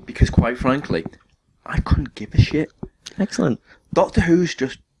to me. Because quite frankly, I couldn't give a shit. Excellent. Doctor Who's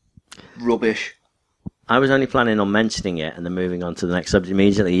just rubbish. I was only planning on mentioning it and then moving on to the next subject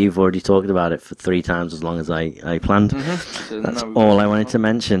immediately. You've already talked about it for 3 times as long as I planned. Mm-hmm. So that's all I wanted to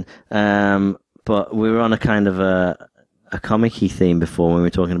mention. But we were on a kind of a comic-y theme before when we were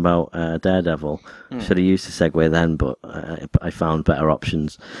talking about Daredevil. Should have used the segue then, but I found better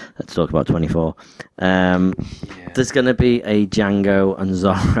options to talk about 24. There's going to be a Django and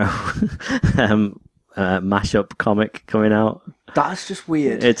Zorro mashup comic coming out. That's just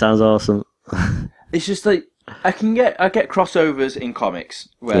weird. It sounds awesome. It's just like I get crossovers in comics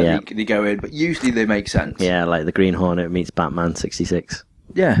where they go in, but usually they make sense. Yeah, like the Green Hornet meets Batman 66.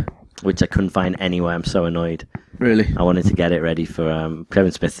 Yeah. which I couldn't find anywhere. I'm so annoyed. Really? I wanted to get it ready for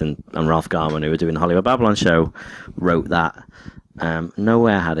Kevin Smith and Ralph Garman, who were doing the Hollywood Babylon show, wrote that.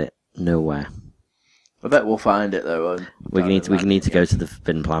 Nowhere had it. Nowhere. I bet we'll find it though. We need to go to the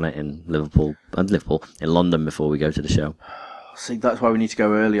Fin Planet in in London before we go to the show. See, that's why we need to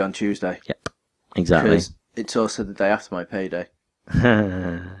go early on Tuesday. Yep, exactly. Because it's also the day after my payday.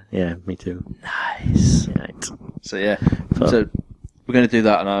 Yeah, me too. Nice. Right. So yeah, so we're going to do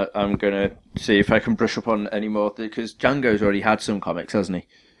that, and I'm going to see if I can brush up on any more, because Django's already had some comics, hasn't he?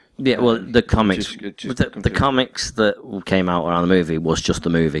 Yeah, well, the comics, the comics that came out around the movie was just the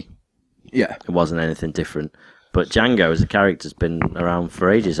movie. Yeah, it wasn't anything different. But Django as a character's been around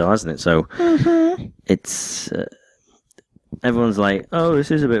for ages, hasn't it? So it's everyone's like, "Oh, this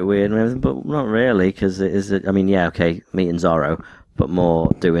is a bit weird," and everything, but not really, because it is. I mean, yeah, okay, meeting Zorro, but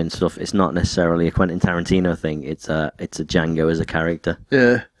more doing stuff. It's not necessarily a Quentin Tarantino thing. It's a Django as a character.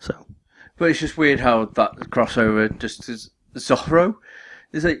 Yeah. So, but it's just weird how that crossover just is Zorro.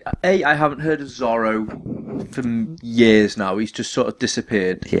 It's like, I haven't heard of Zorro for years now. He's just sort of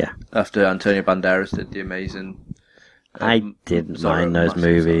disappeared. Yeah. After Antonio Banderas did the amazing. I didn't mind those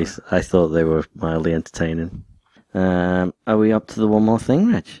movies. Zorro. I thought they were mildly entertaining. Are we up to the one more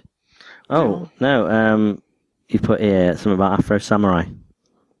thing, Rich? Oh, no. You put here something about Afro Samurai.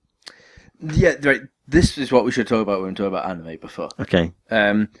 Yeah, right. This is what we should talk about when we talk about anime before. Okay.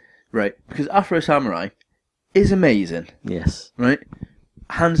 Right, because Afro Samurai is amazing. Yes. Right?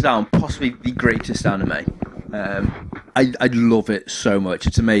 Hands down, possibly the greatest anime. I love it so much.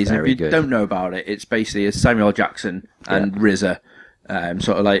 It's amazing. Very if you good. Don't know about it, it's basically a Samuel L. Jackson and RZA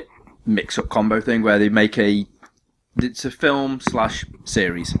sort of like mix-up combo thing where they make it's a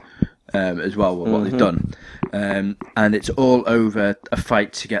film/series as well, what they've done. And it's all over a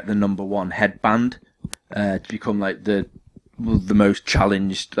fight to get the #1 headband to become like the most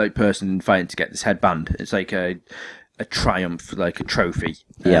challenged like person fighting to get this headband. It's like a triumph, like a trophy.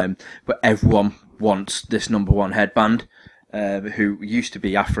 But everyone wants this #1 headband. Who used to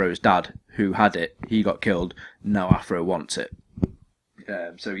be Afro's dad, who had it. He got killed. Now Afro wants it.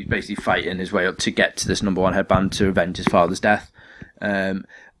 So he's basically fighting his way up to get to this #1 headband to avenge his father's death. And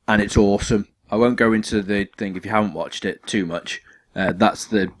it's awesome. I won't go into the thing if you haven't watched it too much. That's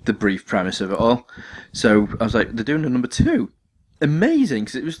the brief premise of it all. So I was like, they're doing a #2. Amazing,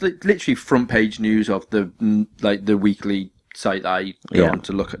 because it was literally front page news of the weekly site that I go on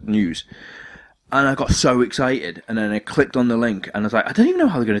to look at news. And I got so excited, and then I clicked on the link, and I was like, I don't even know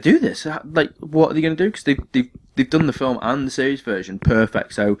how they're going to do this. Like, what are they going to do? Because they've done the film and the series version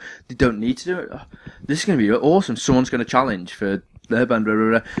perfect, so they don't need to do it. Oh, this is going to be awesome. Someone's going to challenge for their band, blah,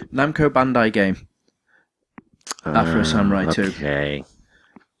 blah, blah. Namco Bandai game. Afro Samurai 2. Okay.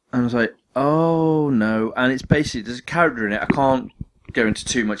 And I was like, oh no. And it's basically, there's a character in it, I can't go into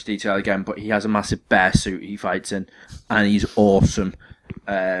too much detail again, but he has a massive bear suit he fights in, and he's awesome.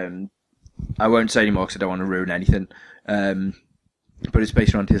 I won't say anymore because I don't want to ruin anything. But it's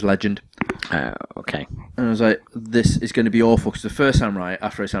based around his legend. Okay. And I was like, this is going to be awful, because the first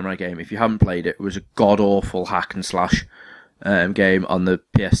Afro Samurai game, if you haven't played it, was a god-awful hack and slash game on the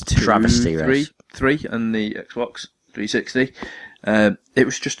PS2, Travesty, 3 and the Xbox 360. It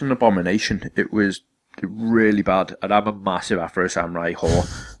was just an abomination. It was really bad. And I'm a massive Afro Samurai whore,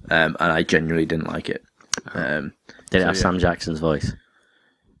 and I genuinely didn't like it. Did it have Sam Jackson's voice?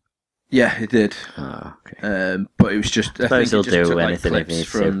 Yeah, it did. Oh, okay. But it was just, I think he'll it just took anything clips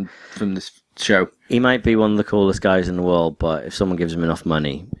if he needs from this show. He might be one of the coolest guys in the world, but if someone gives him enough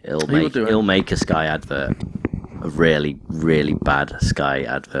money, he'll make a Sky advert. A really, really bad Sky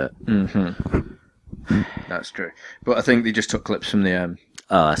advert. Mm-hmm. That's true. But I think they just took clips from the...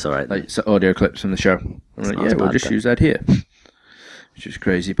 oh, that's all right. Like audio clips from the show. I'm like, yeah, we'll just use that here. Which is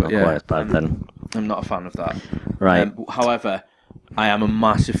crazy, but not quite as bad then. I'm not a fan of that. Right. However, I am a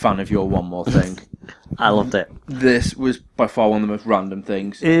massive fan of your One More Thing. I loved it. This was by far one of the most random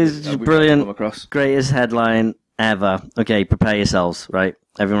things. It's brilliant. Come across. Greatest headline ever. Okay, prepare yourselves, right?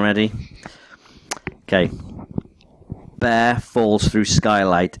 Everyone ready? Okay. Bear falls through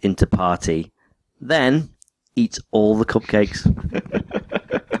skylight into party, then eats all the cupcakes.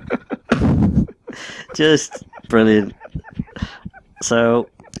 Just brilliant. So,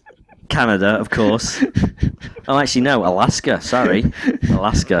 Canada, of course. Oh, actually, no, Alaska. Sorry.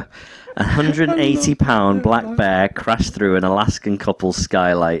 Alaska. A 180-pound black bear crashed through an Alaskan couple's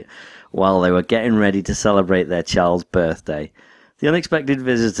skylight while they were getting ready to celebrate their child's birthday. The unexpected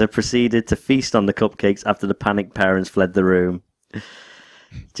visitor proceeded to feast on the cupcakes after the panicked parents fled the room.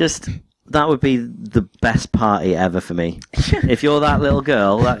 Just, that would be the best party ever for me. If you're that little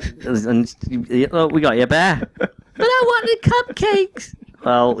girl, we got your bear. But I wanted cupcakes.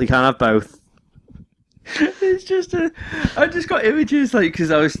 Well, you can't have both. It's just I just got images like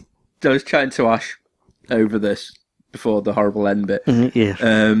because I was chatting to Ash over this before the horrible end bit. Yeah.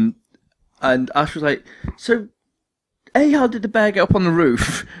 And Ash was like, "So, A, how did the bear get up on the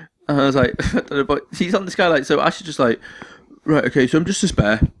roof?" And I was like, "I don't know, but he's on the skylight." So Ash is just like, "Right, okay, so I'm just this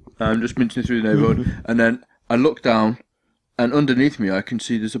bear. I'm just mincing through the neighbourhood, and then I look down, and underneath me I can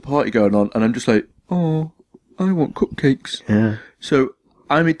see there's a party going on, and I'm just like, oh, I want cupcakes." Yeah. So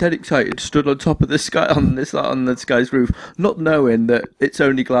I'm dead excited, stood on top of the sky on the guy's roof, not knowing that it's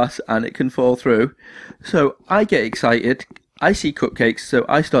only glass and it can fall through. So I get excited. I see cupcakes, so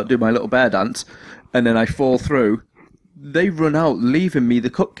I start doing my little bear dance, and then I fall through. They run out, leaving me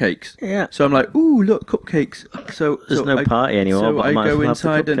the cupcakes. Yeah. So I'm like, ooh, look, cupcakes. So There's no party anymore, So but I I might as go well have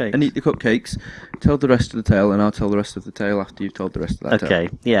the inside and eat the cupcakes, tell the rest of the tale, and I'll tell the rest of the tale after you've told the rest of that tale. Okay,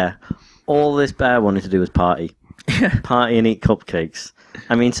 yeah. All this bear wanted to do was party. Yeah. Party and eat cupcakes.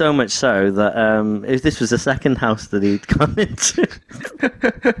 I mean, so much so that if this was the second house that he'd gone into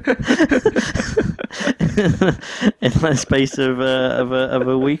in the space of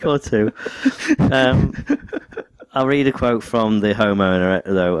a week or two. I'll read a quote from the homeowner,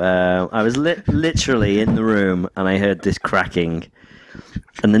 though. I was literally in the room and I heard this cracking.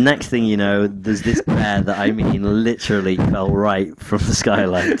 And the next thing you know, there's this bear that I mean literally fell right from the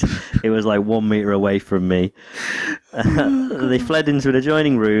skylight. It was like 1 metre away from me. They fled into an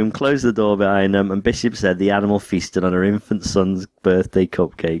adjoining room, closed the door behind them, and Bishop said the animal feasted on her infant son's birthday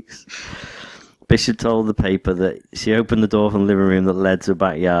cupcakes. Bishop told the paper that she opened the door from the living room that led to a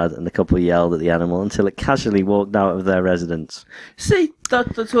backyard, and the couple yelled at the animal until it casually walked out of their residence. See,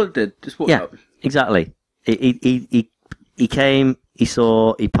 that's all it did. Just walked out. Exactly. He came, he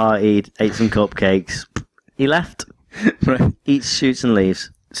saw, he partied, ate some cupcakes, he left. Right. Eats, shoots, and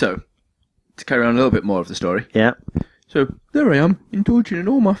leaves. So, to carry on a little bit more of the story. Yeah. So, there I am, indulging in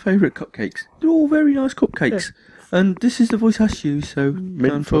all my favourite cupcakes. They're all very nice cupcakes. Yeah. And this is the voice Ash used, so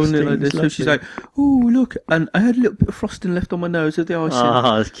I'm following it like this. So she's like, "Oh, look," and I had a little bit of frosting left on my nose of the icing.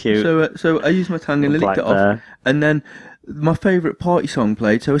 Oh, that's cute. So I used my tongue and licked it off, and then my favourite party song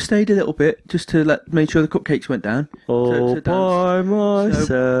played. So I stayed a little bit just to make sure the cupcakes went down. Oh, by myself.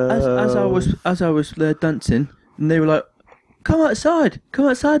 So as I was there dancing, and they were like, come outside.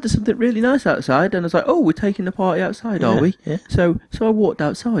 There's something really nice outside." And I was like, "Oh, we're taking the party outside, are we?" Yeah. So I walked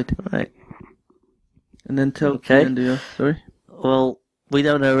outside. Right. And then till the end of your story. Well, we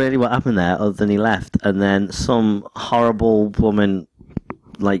don't know really what happened there other than he left, and then some horrible woman,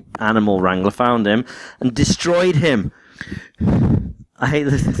 like animal wrangler, found him and destroyed him. I hate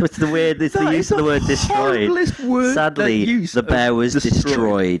this. What's the weird? It's the use of the word destroyed. Word Sadly, the bear was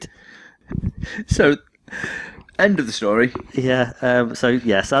destroyed. So, end of the story. Yeah.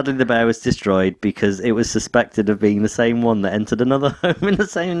 Sadly, the bear was destroyed because it was suspected of being the same one that entered another home in the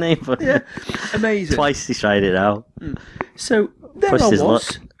same neighbourhood. Yeah. Amazing. Twice he tried it out. So there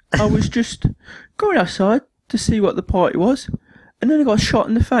I was just going outside to see what the party was, and then I got shot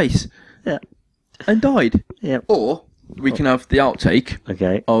in the face. Yeah. And died. Yeah. Or we can have the outtake.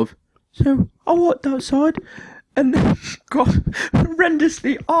 Okay. Of, so I walked outside and got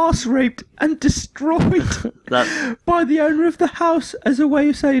horrendously arse raped and destroyed by the owner of the house as a way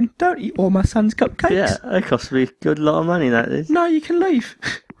of saying, "Don't eat all my son's cupcakes." Yeah, it cost me a good lot of money, that is. No, you can leave.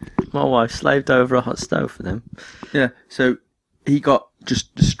 My wife slaved over a hot stove for them. Yeah, so he got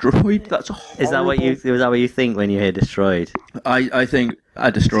just destroyed. That's a horrible... Is that what you think when you hear destroyed? I think I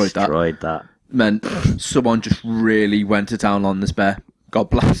destroyed that. Meant someone just really went to town on this bear. God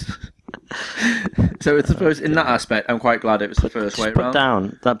bless. So I suppose in that aspect, I'm quite glad it was the first way around. Put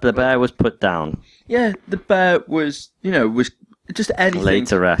down. The bear was put down. Yeah, the bear was just anything. Laid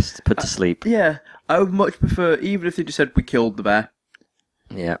to rest, put to sleep. Yeah, I would much prefer, even if they just said we killed the bear.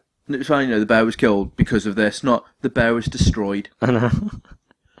 Yeah. And it was fine, the bear was killed because of this, not the bear was destroyed. I know.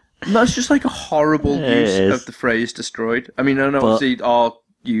 And that's just like a horrible use of the phrase destroyed. I mean, I know obviously our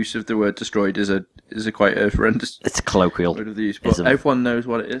use of the word destroyed is a quite a horrendous. It's a colloquial word of the use, but everyone knows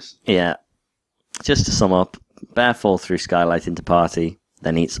what it is. Yeah. Just to sum up, bear falls through skylight into party,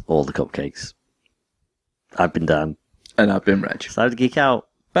 then eats all the cupcakes. I've been Dan. And I've been Reg. It's time to geek out.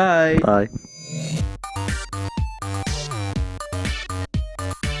 Bye. Bye.